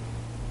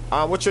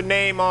 What's your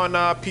name on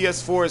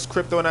PS4? Is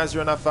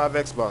Crypto9095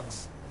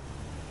 Xbox.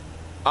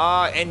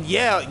 And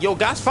yeah, yo,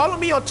 guys, follow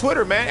me on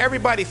Twitter, man.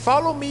 Everybody,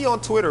 follow me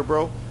on Twitter,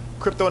 bro.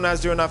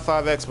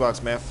 Crypto9095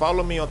 Xbox, man.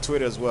 Follow me on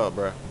Twitter as well,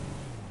 bro.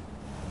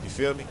 You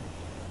feel me?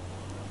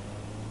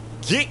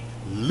 Get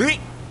lit.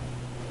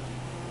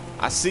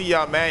 I see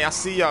y'all,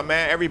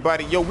 man.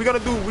 Everybody, yo, we're gonna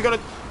do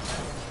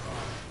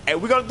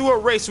a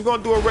race.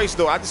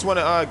 Though. I just want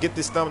to get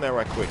this thumbnail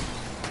right quick.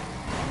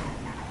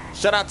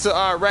 Shout out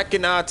to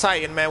Wrecking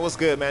Titan, man. What's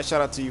good, man? Shout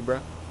out to you, bro.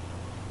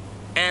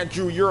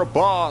 Andrew, you're a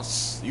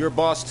boss. You're a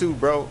boss too,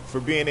 bro, for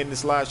being in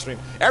this live stream.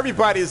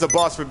 Everybody is a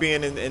boss for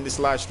being in this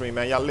live stream,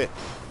 man. Y'all lit.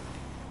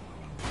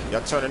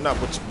 Y'all turning up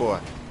with your boy.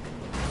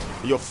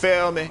 You'll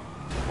fail me.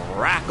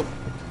 Rock 'em.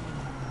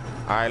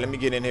 All right, let me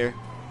get in here.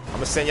 I'm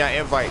gonna send y'all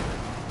an invite. All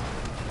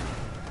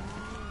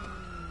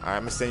right,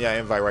 I'm gonna send y'all an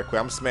invite right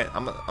quick. I'm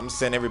gonna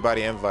send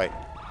everybody an invite.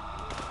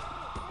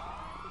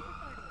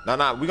 No,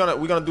 we're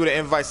gonna do the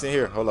invites in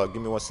here. Hold up,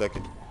 give me 1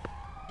 second.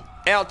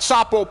 El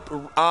Chapo,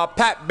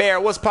 Pat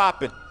Bear, what's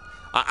poppin'?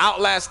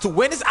 Outlast 2.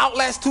 When is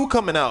Outlast 2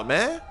 coming out,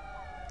 man?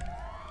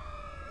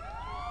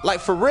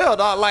 Like, for real,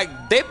 dog. Like,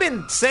 they've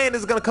been saying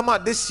it's gonna come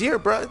out this year,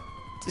 bro.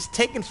 It's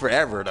taking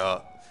forever,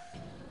 dog.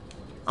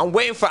 I'm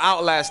waiting for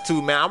Outlast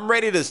 2, man. I'm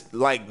ready to,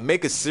 like,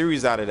 make a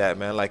series out of that,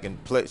 man. Like, and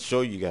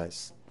show you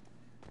guys.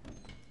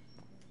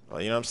 You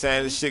know what I'm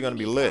saying? This shit gonna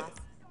be lit.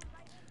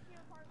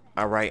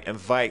 All right,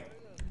 invite.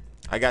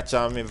 I got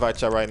y'all. I'm gonna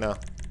invite y'all right now.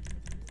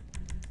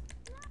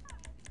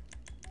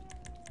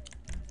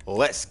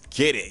 Let's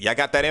get it. Y'all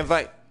got that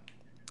invite?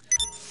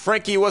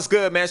 Frankie, what's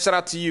good, man? Shout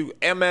out to you.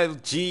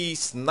 MLG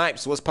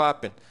Snipes, what's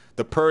poppin'?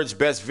 The Purge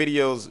best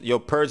videos. Yo,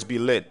 Purge be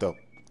lit, though.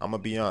 I'm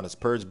gonna be honest.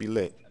 Purge be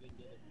lit.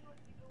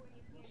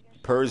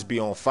 Purge be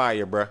on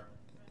fire, bruh.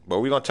 But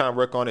we gonna try and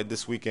work on it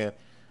this weekend.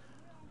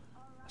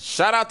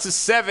 Shout out to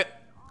Seven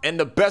and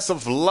the best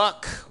of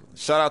luck.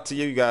 Shout out to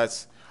you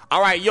guys.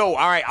 All right, yo.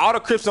 All right, all the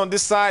Crips on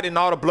this side and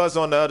all the Bloods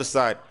on the other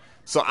side.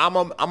 So I'm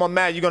a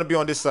mad. You're gonna be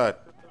on this side.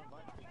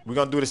 We're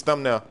gonna do this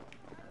thumbnail.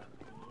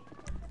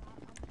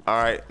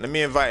 All right, let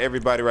me invite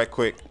everybody right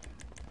quick.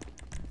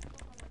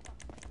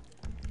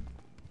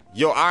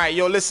 Yo, all right,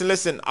 yo,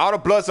 listen. All the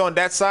Bloods on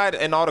that side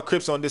and all the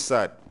Crips on this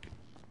side.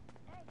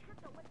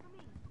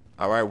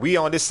 All right, we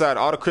on this side.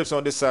 All the Crips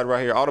on this side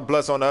right here. All the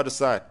Bloods on the other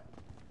side.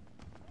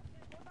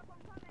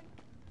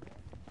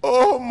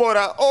 Oh,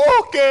 Mora.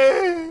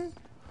 Okay.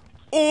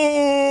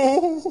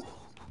 Oh,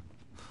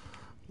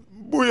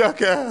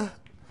 booyaka.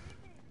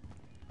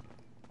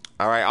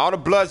 All right, all the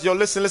Bloods, yo,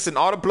 listen,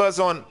 all the Bloods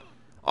on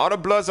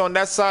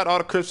that side, all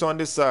the Crips on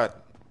this side.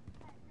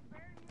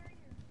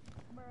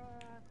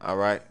 All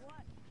right.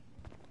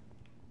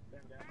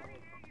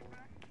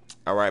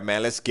 All right,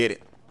 man, let's get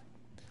it.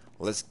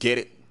 Let's get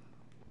it.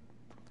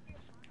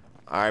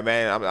 All right,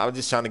 man, I'm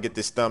just trying to get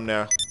this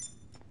thumbnail.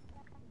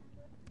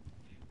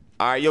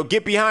 All right, yo,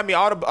 get behind me.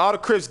 All the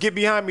Crips, get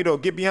behind me, though.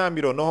 Get behind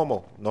me, though. No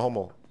homo. No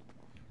homo.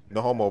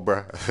 No homo,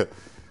 bruh.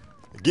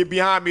 Get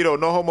behind me, though.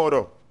 No homo,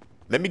 though.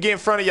 Let me get in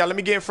front of y'all. Let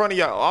me get in front of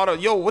y'all.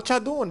 Yo, what y'all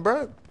doing,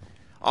 bruh?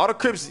 All the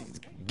Crips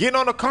getting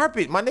on the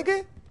carpet, my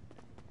nigga.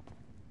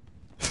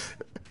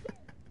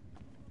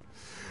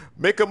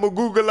 Make a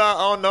Google out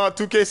on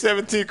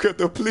 2K17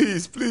 crypto,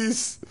 please,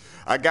 please.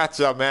 I got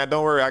y'all, man.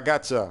 Don't worry, I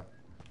got y'all.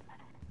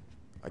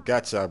 I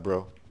got y'all,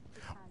 bro.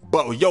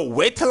 But yo,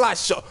 wait till I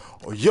show.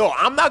 Yo,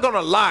 I'm not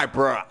gonna lie,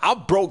 bro. I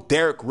broke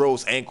Derrick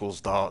Rose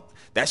ankles, dog.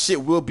 That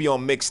shit will be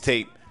on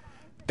mixtape.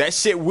 That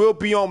shit will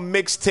be on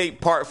mixtape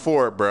part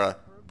 4, bro.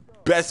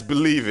 Best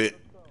believe it.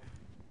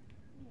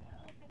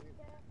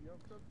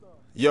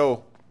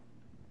 Yo.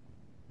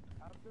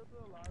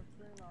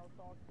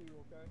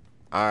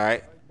 All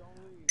right.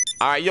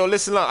 All right, yo,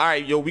 listen up. All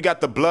right, yo, we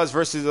got the Bloods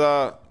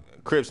versus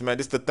Crips, man.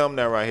 This the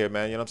thumbnail right here,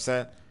 man. You know what I'm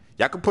saying?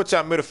 Y'all can put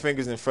y'all middle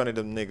fingers in front of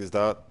them niggas,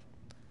 dog.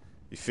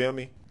 You feel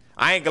me?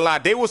 I ain't gonna lie.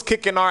 They was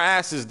kicking our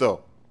asses,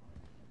 though.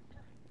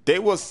 They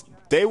was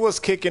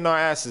kicking our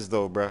asses,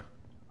 though, bruh.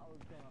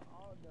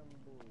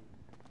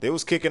 They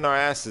was kicking our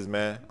asses,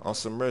 man, on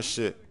some real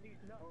shit.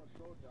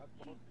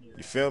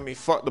 You feel me?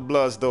 Fuck the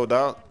Bloods, though,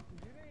 dog.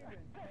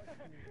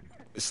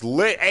 It's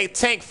lit. Hey,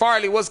 Tank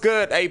Farley, what's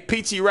good? Hey,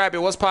 Peachy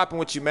Rabbit, what's popping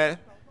with you, man?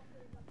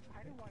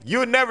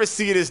 You'll never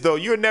see this, though.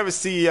 You'll never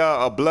see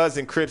a Bloods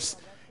and Crips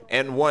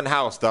in one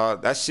house,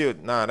 dog. That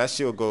shit, nah, that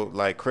shit'll go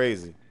like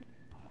crazy.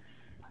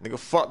 Nigga,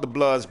 fuck the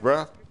Bloods,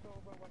 bruh.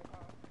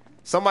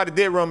 Somebody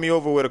did run me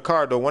over with a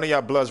car, though. One of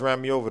y'all Bloods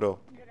ran me over, though.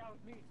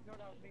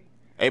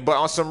 Hey, but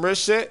on some real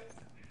shit,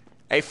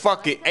 hey,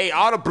 fuck it. Hey,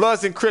 all the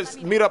Bloods and Crips,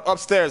 meet up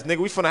upstairs, nigga.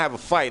 We finna have a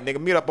fight,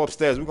 nigga. Meet up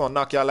upstairs. We gonna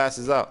knock y'all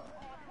asses out.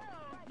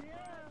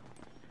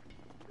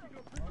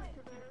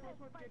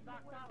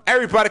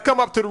 Everybody come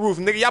up to the roof,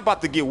 nigga. Y'all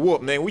about to get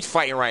whooped, man. We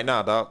fighting right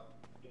now, dog.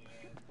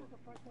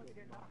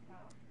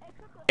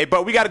 Hey,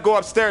 but we gotta go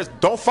upstairs.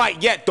 Don't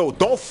fight yet, though.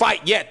 Don't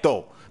fight yet,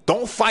 though.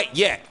 Don't fight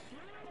yet.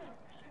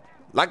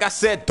 Like I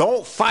said,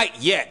 don't fight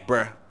yet,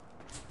 bruh.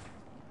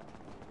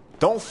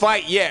 Don't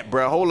fight yet,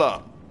 bruh. Hold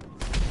up.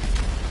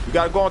 We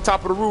gotta go on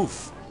top of the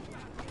roof.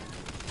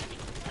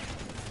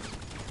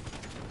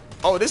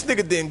 Oh, this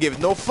nigga didn't give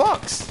no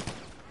fucks.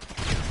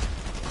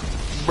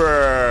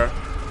 Bruh.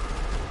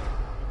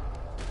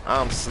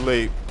 I'm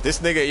asleep. This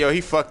nigga, yo, he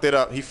fucked it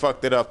up. He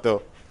fucked it up,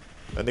 though.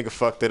 That nigga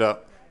fucked it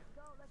up.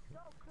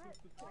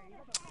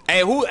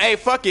 Hey, hey,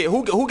 fuck it.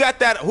 Who got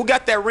that? Who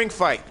got that ring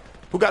fight?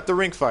 Who got the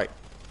ring fight?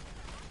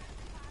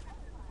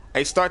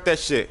 Hey, start that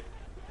shit.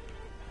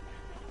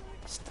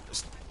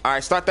 All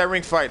right, start that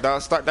ring fight,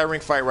 dog. Start that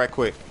ring fight right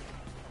quick.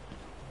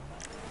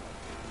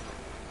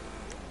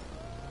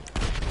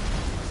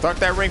 Start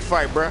that ring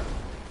fight, bruh.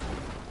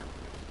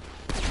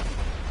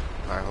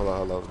 All right,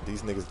 hold on.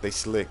 These niggas, they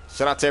slick.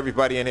 Shout out to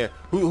everybody in here.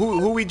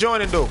 Who we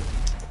joining, though?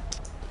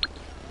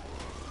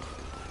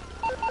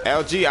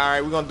 LG, all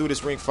right, we're gonna do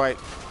this ring fight.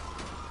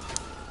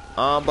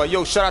 But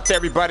yo, shout out to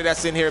everybody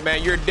that's in here,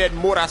 man. You're dead,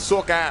 Mora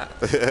Soka.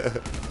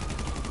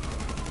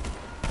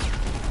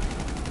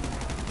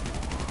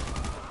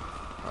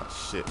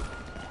 Oh shit.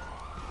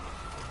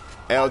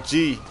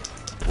 LG,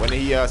 when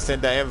he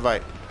sent that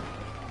invite.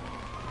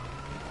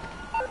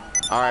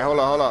 All right, hold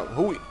on.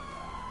 Who?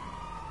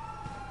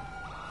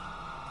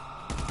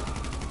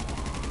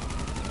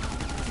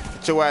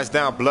 Get your ass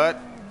down, blood.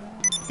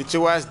 Get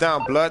your ass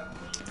down, blood.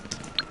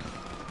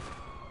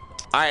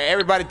 All right,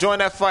 everybody join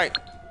that fight.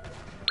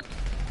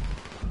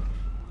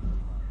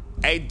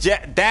 Hey,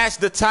 Dash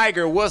the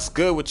Tiger, what's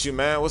good with you,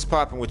 man? What's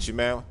popping with you,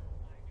 man?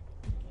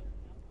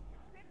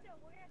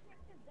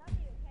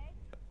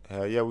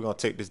 Hell yeah, we're gonna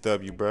take this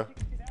W, bro.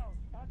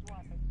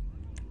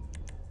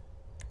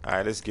 All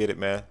right, let's get it,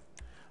 man.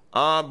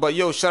 But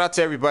yo, shout out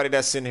to everybody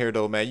that's in here,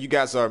 though, man. You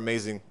guys are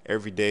amazing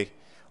every day.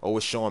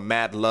 Always showing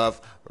mad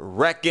love.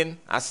 Reckon,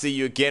 I see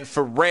you again.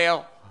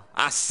 Pharrell,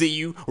 I see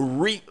you. I'm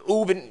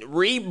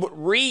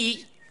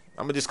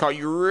gonna just call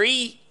you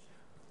Ree.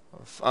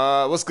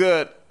 What's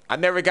good? I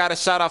never got a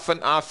shout out for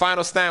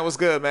Final Stand. What's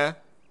good, man?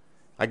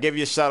 I gave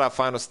you a shout out,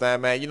 Final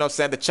Stand, man. You know what I'm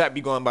saying? The chat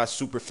be going by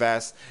super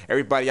fast.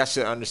 Everybody, I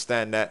should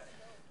understand that.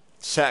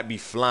 Chat be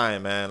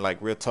flying, man. Like,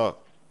 real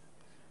talk.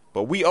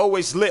 But we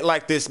always lit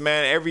like this,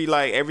 man. Every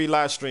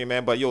live stream,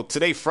 man. But yo,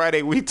 today,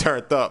 Friday, we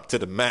turned up to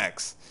the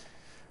max.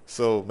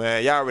 So,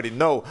 man, y'all already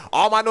know.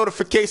 All my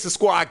notification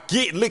squad,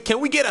 can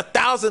we get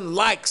 1,000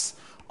 likes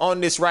on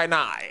this right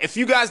now? If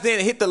you guys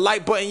didn't hit the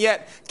like button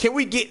yet, can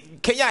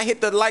y'all hit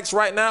the likes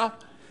right now?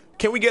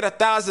 Can we get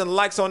 1,000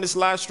 likes on this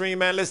live stream,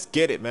 man? Let's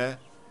get it, man.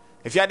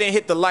 If y'all didn't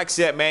hit the likes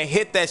yet, man,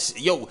 hit that.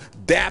 Yo,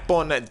 dap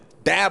on that.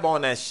 Dab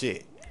on that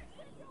shit.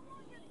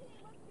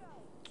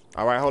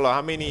 All right, hold on.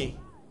 How many?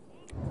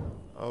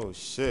 Oh,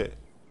 shit.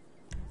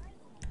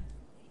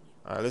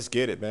 All right, let's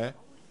get it, man.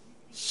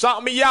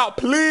 Shout me out,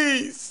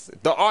 please.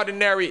 The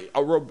Ordinary.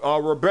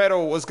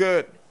 Roberto, what's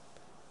good?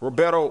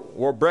 Roberto,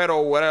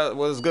 whatever,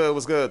 what's good,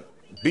 what's good?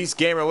 Beast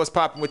Gamer, what's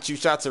popping with you?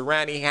 Shout to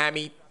Randy,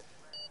 Hammy.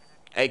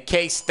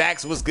 AK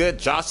Stacks, what's good?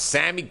 Josh,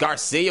 Sammy,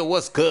 Garcia,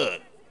 what's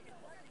good?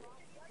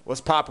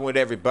 What's popping with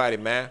everybody,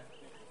 man?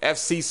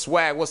 FC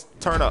Swag, what's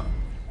turn up?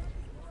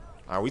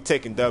 All right, we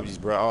taking W's,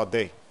 bro, all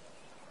day.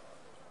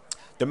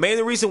 The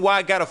main reason why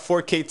I got a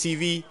 4K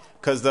TV,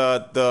 because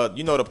the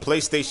you know, the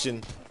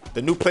PlayStation,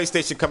 the new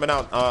PlayStation coming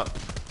out.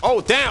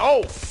 Oh, damn.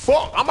 Oh,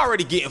 fuck. I'm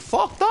already getting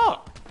fucked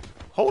up.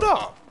 Hold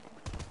up.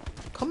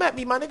 Come at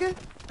me, my nigga.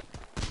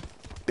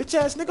 Bitch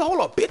ass nigga.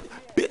 Hold up,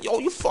 bitch. Yo,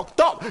 you fucked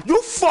up.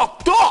 You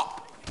fucked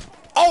up.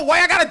 Oh,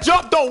 why I gotta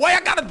jump, though? Why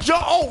I gotta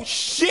jump? Oh,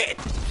 shit.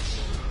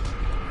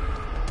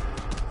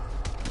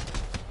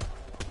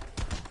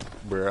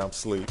 Bruh, I'm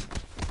asleep.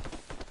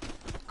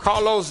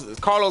 Carlos,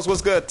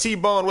 what's good?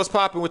 T-Bone, what's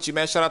popping with you,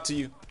 man? Shout out to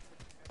you.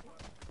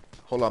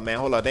 Hold up, man.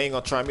 Hold up. They ain't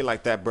gonna try me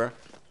like that, bruh.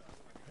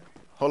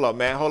 Hold up,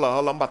 man. Hold up.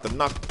 I'm about to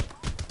knock.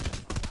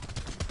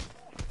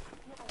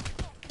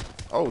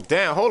 Oh,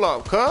 damn. Hold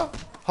up, cuz.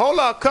 Hold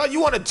up, cuz. You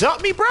want to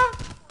jump me,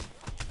 bruh?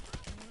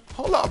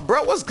 Hold up,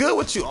 bro. What's good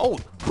with you? Oh,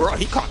 bro.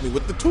 He caught me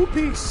with the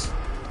two-piece.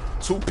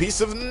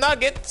 Two-piece of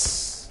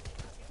nuggets.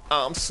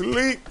 I'm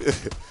asleep.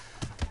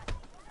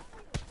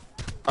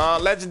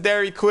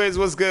 Legendary Quiz,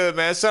 what's good,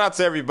 man? Shout out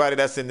to everybody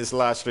that's in this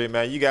live stream,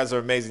 man. You guys are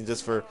amazing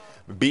just for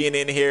being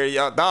in here.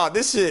 Y'all, dog,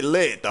 this shit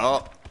lit,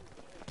 dog.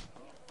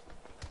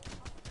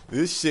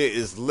 This shit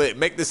is lit.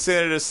 Make the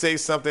senator say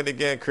something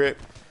again, Crip.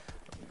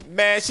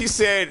 Man, she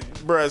said,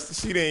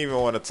 bruh, she didn't even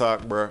want to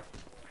talk, bruh.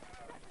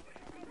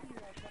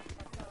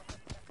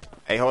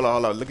 Hey, hold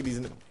on. Look at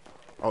these.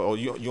 Oh,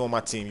 you on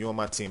my team. You on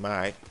my team. All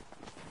right.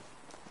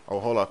 Oh,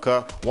 hold up,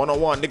 cuh.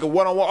 One-on-one, nigga.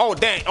 One-on-one. Oh,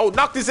 dang. Oh,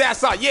 knock his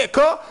ass out. Yeah,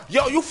 cuh.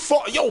 Yo, you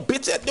fuck. Yo,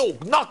 bitch. Yo,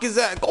 knock his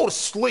ass. Go to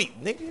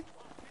sleep, nigga.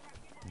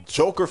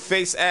 Joker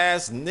face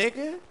ass,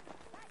 nigga.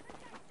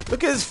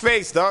 Look at his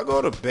face, dog.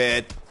 Go to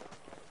bed.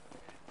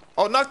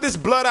 Oh, knock this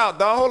blood out,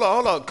 dog.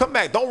 Hold on. Come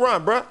back. Don't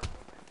run, bruh.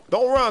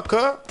 Don't run,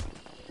 cuh.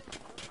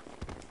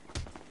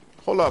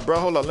 Hold up, bro.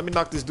 Hold up. Let me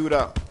knock this dude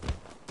out.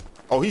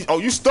 Oh,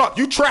 you stuck.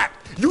 You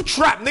trapped. You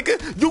trapped,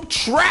 nigga. You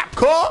trapped,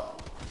 cuh.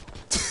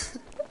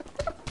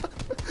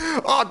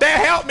 Oh,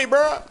 damn, help me,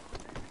 bro.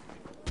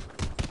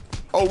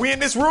 Oh, we in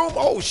this room?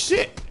 Oh,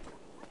 shit.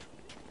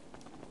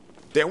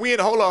 Damn, we in.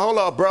 Hold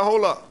up, bro.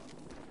 Hold up.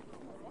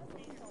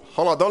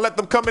 Don't let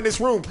them come in this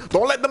room.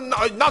 Don't let them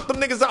knock them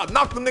niggas out.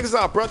 Knock them niggas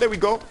out, bro. There we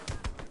go.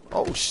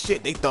 Oh,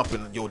 shit. They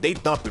thumping. Yo, they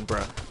thumping,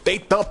 bro. They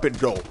thumping,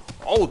 though.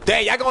 Oh,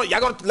 damn. Y'all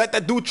gonna let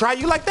that dude try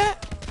you like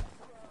that?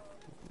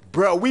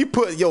 Bro, we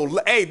put. Yo,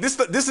 hey, this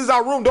is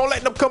our room. Don't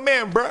let them come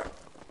in, bro.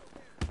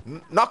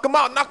 Knock them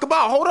out.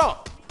 Hold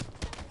up.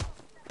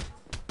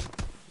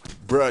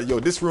 Bruh, yo,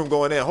 this room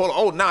going in. Hold on.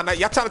 Oh, nah.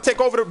 Y'all trying to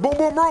take over the boom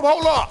boom room?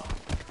 Hold up.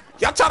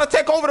 Y'all trying to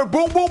take over the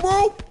boom boom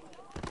room?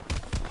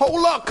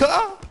 Hold up,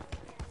 cuh.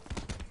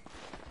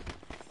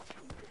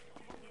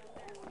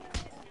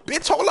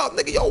 Bitch, hold up,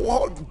 nigga.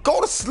 Yo,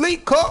 go to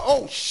sleep, cuh.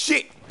 Oh,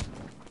 shit.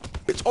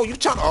 Bitch, oh, you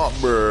trying to... Oh,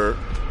 bruh.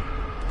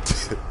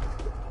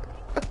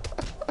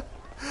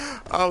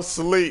 I'm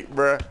asleep,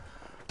 bruh.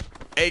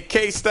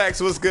 AK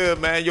Stacks, what's good,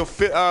 man? Yo,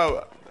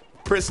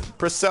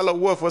 Priscilla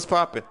Wolf, what's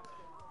popping?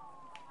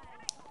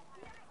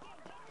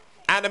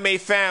 Anime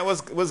fan,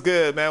 what's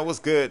good, man? What's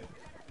good?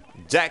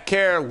 Jack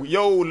Care,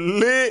 yo,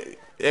 lit.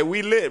 Yeah,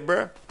 we lit,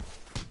 bruh.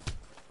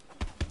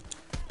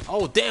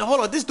 Oh, damn, hold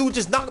on. This dude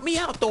just knocked me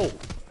out, though.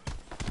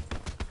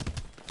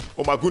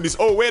 Oh, my goodness.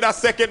 Oh, wait a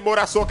second,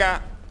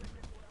 Morasoka.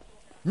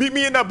 Meet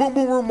me in the boom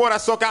boom room,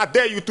 Morasoka. I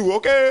dare you to,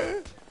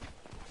 okay?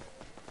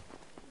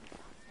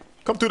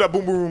 Come to the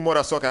boom boom room,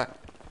 Morasoka.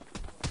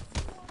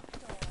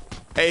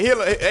 Hey,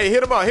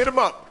 hit him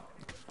up.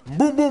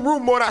 Boom boom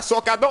room,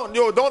 Morasoka.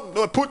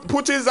 Don't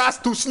put his ass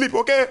to sleep,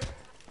 okay?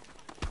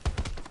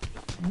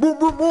 Boom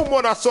boom boom,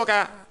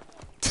 Morasoka.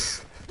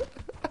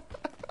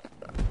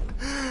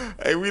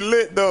 Hey, we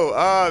lit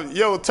though.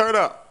 Yo, turn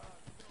up.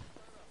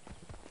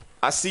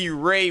 I see you,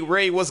 Ray.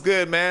 Ray, what's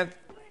good, man?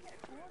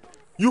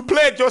 You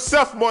played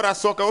yourself,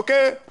 Morasoka,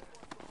 okay?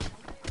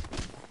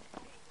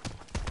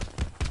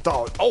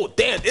 Dog. Oh,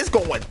 damn, it's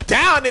going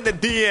down in the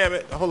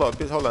DM. Hold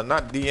on,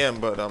 not DM,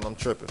 but I'm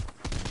tripping.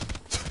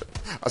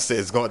 I said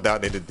it's going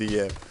down in the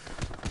DM.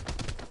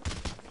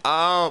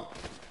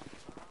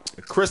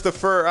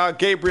 Christopher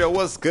Gabriel,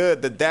 what's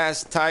good? The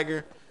Dash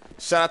Tiger.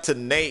 Shout out to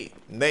Nate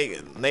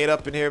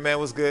up in here, man.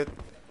 What's good?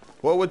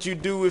 What would you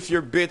do if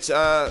your bitch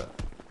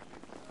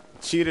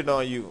cheated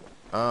on you?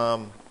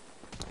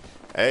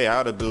 Hey, I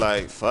would have been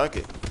like, fuck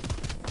it,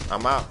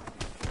 I'm out.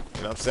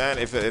 You know what I'm saying?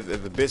 If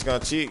the bitch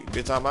gonna cheat,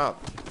 bitch, I'm out.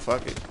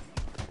 Fuck it.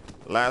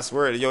 Last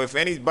word. Yo, if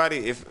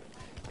anybody,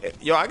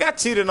 yo, I got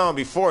cheated on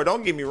before.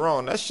 Don't get me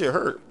wrong. That shit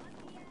hurt.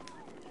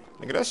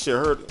 Nigga, that shit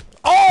hurt.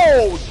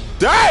 Oh,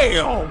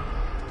 damn.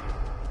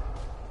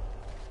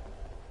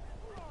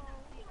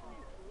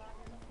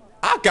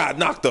 got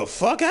knocked the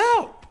fuck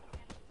out.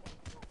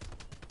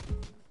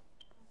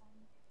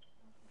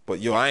 But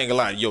yo, I ain't gonna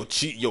lie, yo,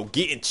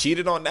 getting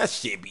cheated on, that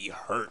shit be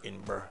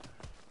hurting, bro.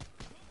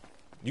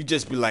 You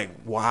just be like,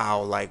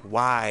 wow, like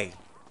why?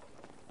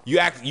 You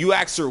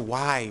ask her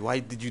why? Why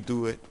did you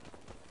do it?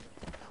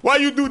 Why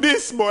you do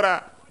this,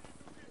 Mora?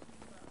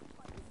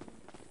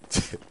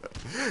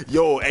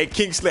 Yo, hey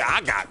Kingsley,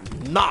 I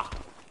got knocked.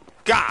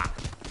 God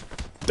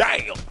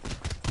damn.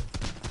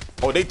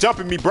 Oh, they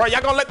jumping me, bro.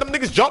 Y'all gonna let them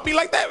niggas jump me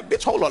like that?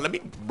 Bitch, hold on, let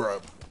me,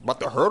 bro. About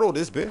to hurdle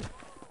this bitch.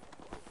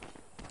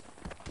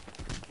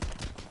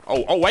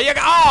 Oh, where you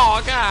go?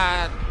 Oh,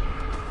 God.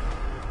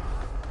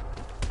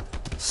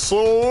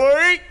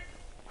 Sweet.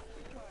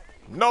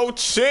 No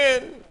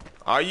chin.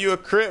 Are you a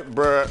crip,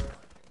 bruh?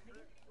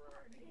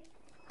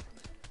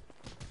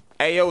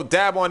 Hey, yo,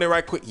 dab on it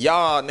right quick.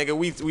 Y'all, nigga,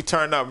 we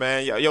turned up,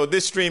 man. Yo,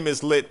 this stream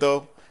is lit,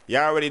 though.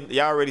 Y'all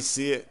already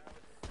see it.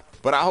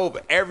 But I hope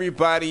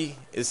everybody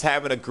is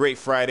having a great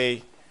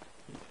Friday.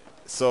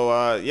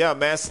 So, yeah,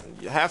 man,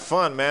 have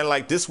fun, man.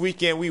 Like, this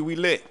weekend, we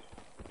lit.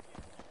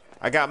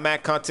 I got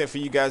mad content for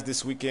you guys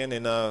this weekend,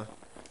 and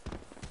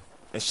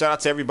shout out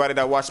to everybody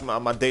that watched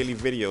my daily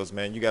videos,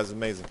 man. You guys are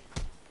amazing.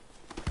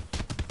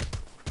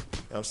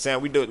 You know what I'm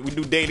saying? We do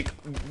daily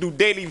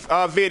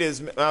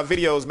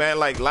videos, man,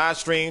 like live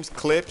streams,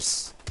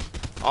 clips,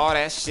 all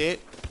that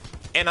shit.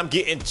 And I'm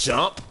getting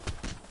jumped.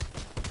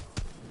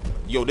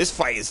 Yo, this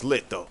fight is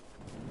lit though.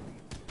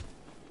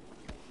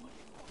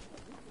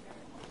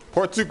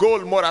 Portugal,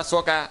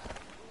 Morasoka.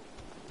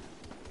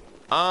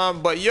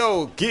 But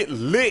yo, get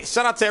lit.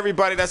 Shout out to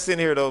everybody that's in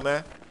here though,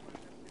 man.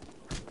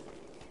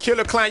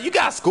 Killer Clan, you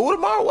got school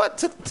tomorrow? What?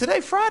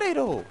 Today Friday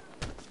though.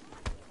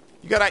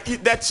 You gotta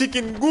eat that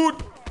chicken good.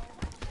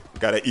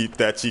 Gotta eat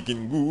that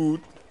chicken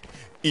good.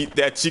 Eat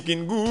that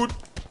chicken good.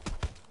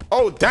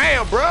 Oh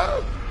damn,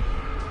 bro.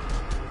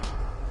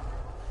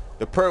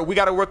 We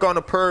gotta work on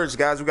the purge,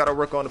 guys. We gotta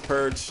work on the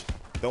purge.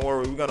 Don't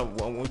worry,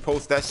 when we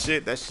post that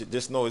shit,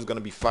 just know it's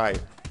gonna be fire.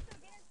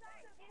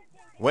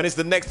 When is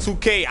the next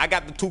 2K? I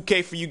got the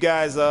 2K for you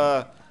guys.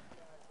 I'm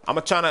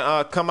gonna try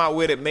to come out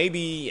with it.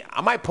 Maybe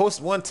I might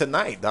post one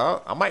tonight,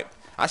 dog.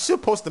 I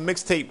should post the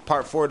mixtape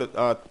part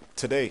 4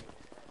 today.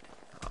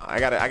 I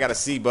gotta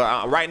see,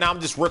 but right now I'm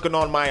just working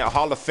on my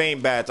Hall of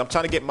Fame badge. I'm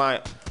trying to get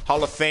my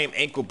Hall of Fame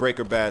ankle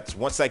breaker badge.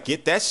 Once I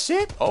get that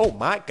shit, oh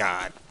my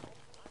god.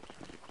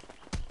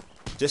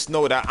 Just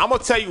know that I'm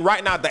gonna tell you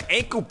right now, the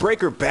ankle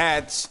breaker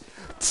badge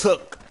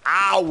took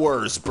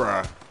hours,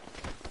 bruh.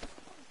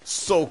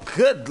 So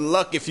good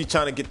luck if you're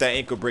trying to get that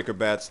ankle breaker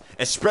badge,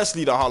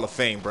 especially the Hall of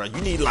Fame, bro. You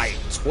need like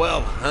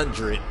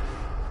 1,200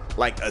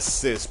 like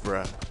assists,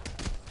 bro.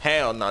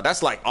 Hell no,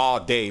 that's like all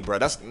day, bro.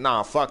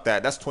 Fuck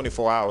that. That's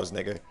 24 hours,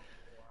 nigga.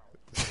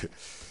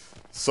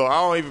 So I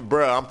don't even,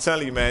 bro. I'm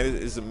telling you, man,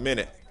 it's a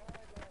minute.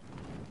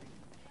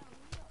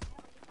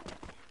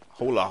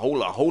 Hold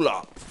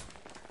up.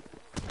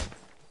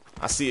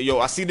 I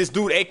see this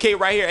dude, AK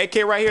right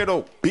here,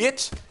 though,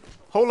 bitch.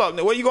 Hold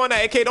up, where you going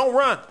at, AK? Don't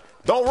run.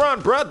 Don't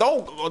run, bro.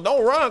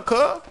 Don't run,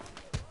 cuz.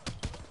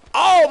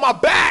 Oh, my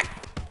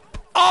back.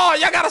 Oh,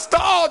 y'all gotta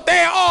stop. Oh,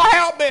 damn. Oh,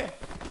 help me.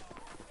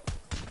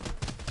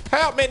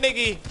 Help me,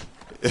 nigga.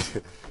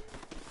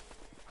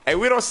 Hey,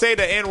 we don't say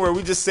the N-word.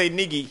 We just say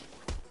niggy.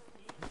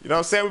 You know what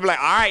I'm saying? We be like,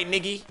 all right,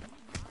 niggy.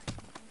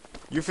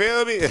 You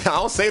feel me? I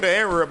don't say the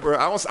N-word, bro.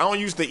 I don't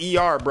use the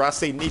ER, bro. I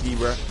say niggy,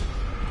 bro.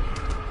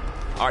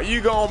 Are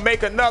you gonna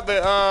make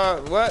another,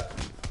 what?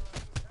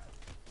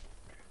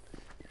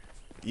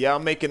 Yeah,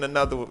 I'm making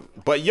another one.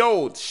 But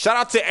yo, shout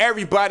out to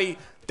everybody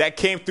that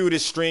came through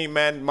this stream,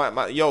 man.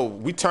 Yo,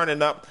 we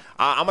turning up.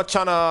 I'm gonna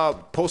try to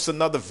post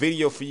another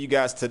video for you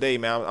guys today,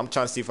 man. I'm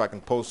trying to see if I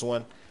can post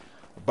one.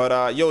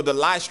 But yo, the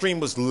live stream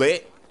was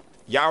lit.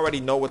 Y'all already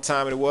know what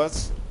time it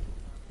was.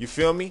 You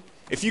feel me?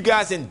 If you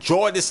guys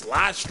enjoyed this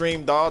live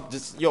stream, dog,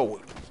 just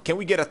yo, can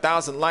we get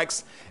 1,000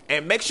 likes?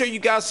 And make sure you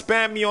guys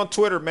spam me on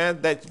Twitter,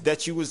 man,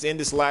 that you was in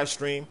this live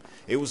stream.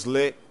 It was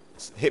lit.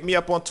 Hit me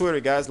up on Twitter,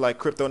 guys, like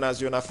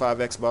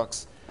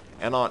Crypto9095Xbox.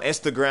 And on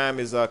Instagram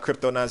is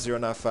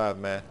Crypto9095,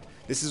 man.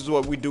 This is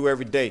what we do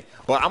every day.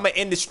 But I'm gonna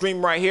end the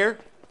stream right here.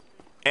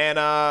 And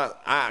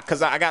I'm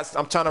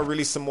trying to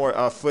release some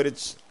more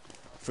footage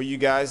for you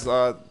guys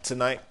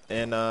tonight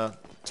and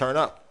turn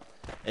up.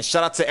 And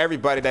shout out to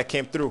everybody that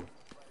came through.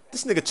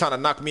 This nigga trying to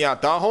knock me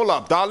out, dog. Hold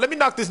up, dog. Let me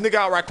knock this nigga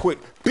out right quick.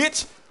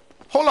 Bitch.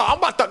 Hold up. I'm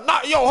about to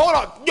knock. Yo, hold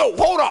up. Yo,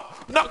 hold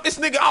up. Knock this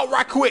nigga out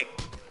right quick.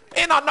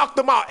 And I knocked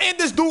him out. And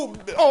this dude.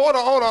 Oh,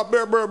 hold up.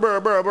 Bro.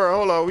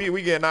 Hold up.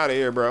 We getting out of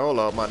here, bro. Hold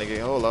up, my nigga.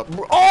 Hold up.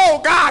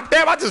 Oh, god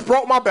damn. I just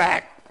broke my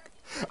back.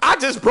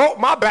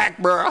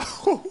 Bro.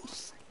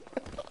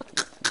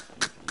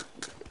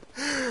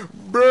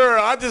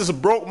 Bro, I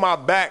just broke my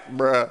back,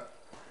 bro.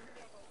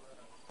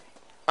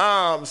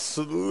 I'm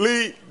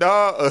sleep,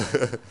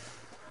 dog.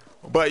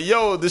 But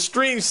yo, the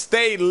stream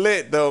stayed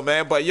lit though,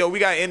 man. But yo, we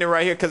gotta end it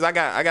right here because I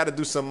gotta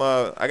do some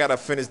I gotta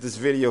finish this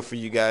video for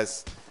you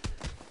guys.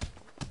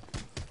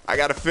 I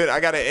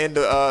gotta end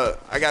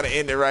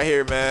it right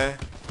here, man.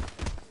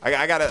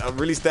 I gotta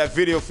release that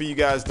video for you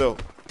guys though.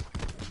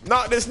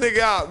 Knock this nigga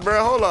out,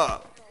 bro. Hold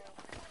up.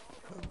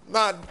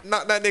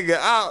 Knock that nigga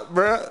out,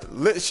 bro.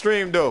 Lit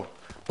stream, though.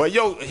 But,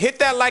 yo, hit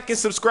that like and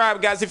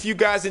subscribe, guys, if you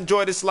guys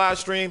enjoy this live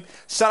stream.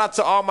 Shout out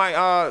to all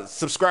my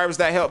subscribers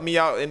that helped me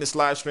out in this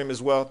live stream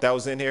as well that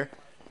was in here.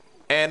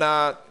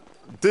 And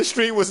this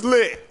stream was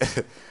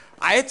lit.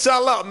 I hit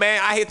y'all up,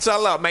 man.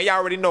 Y'all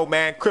already know,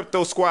 man.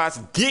 Crypto Squads,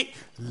 get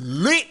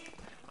lit.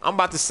 I'm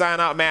about to sign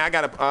out, man. I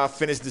got to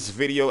finish this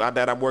video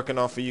that I'm working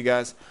on for you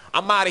guys.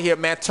 I'm out of here,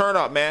 man. Turn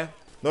up, man.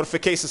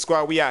 Notification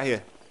Squad, we out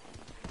here.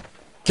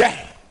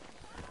 Gang.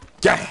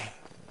 Gang.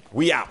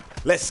 We out.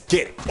 Let's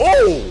get it.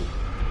 Oh.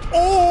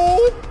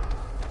 Oh.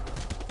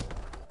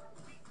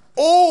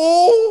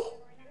 Oh.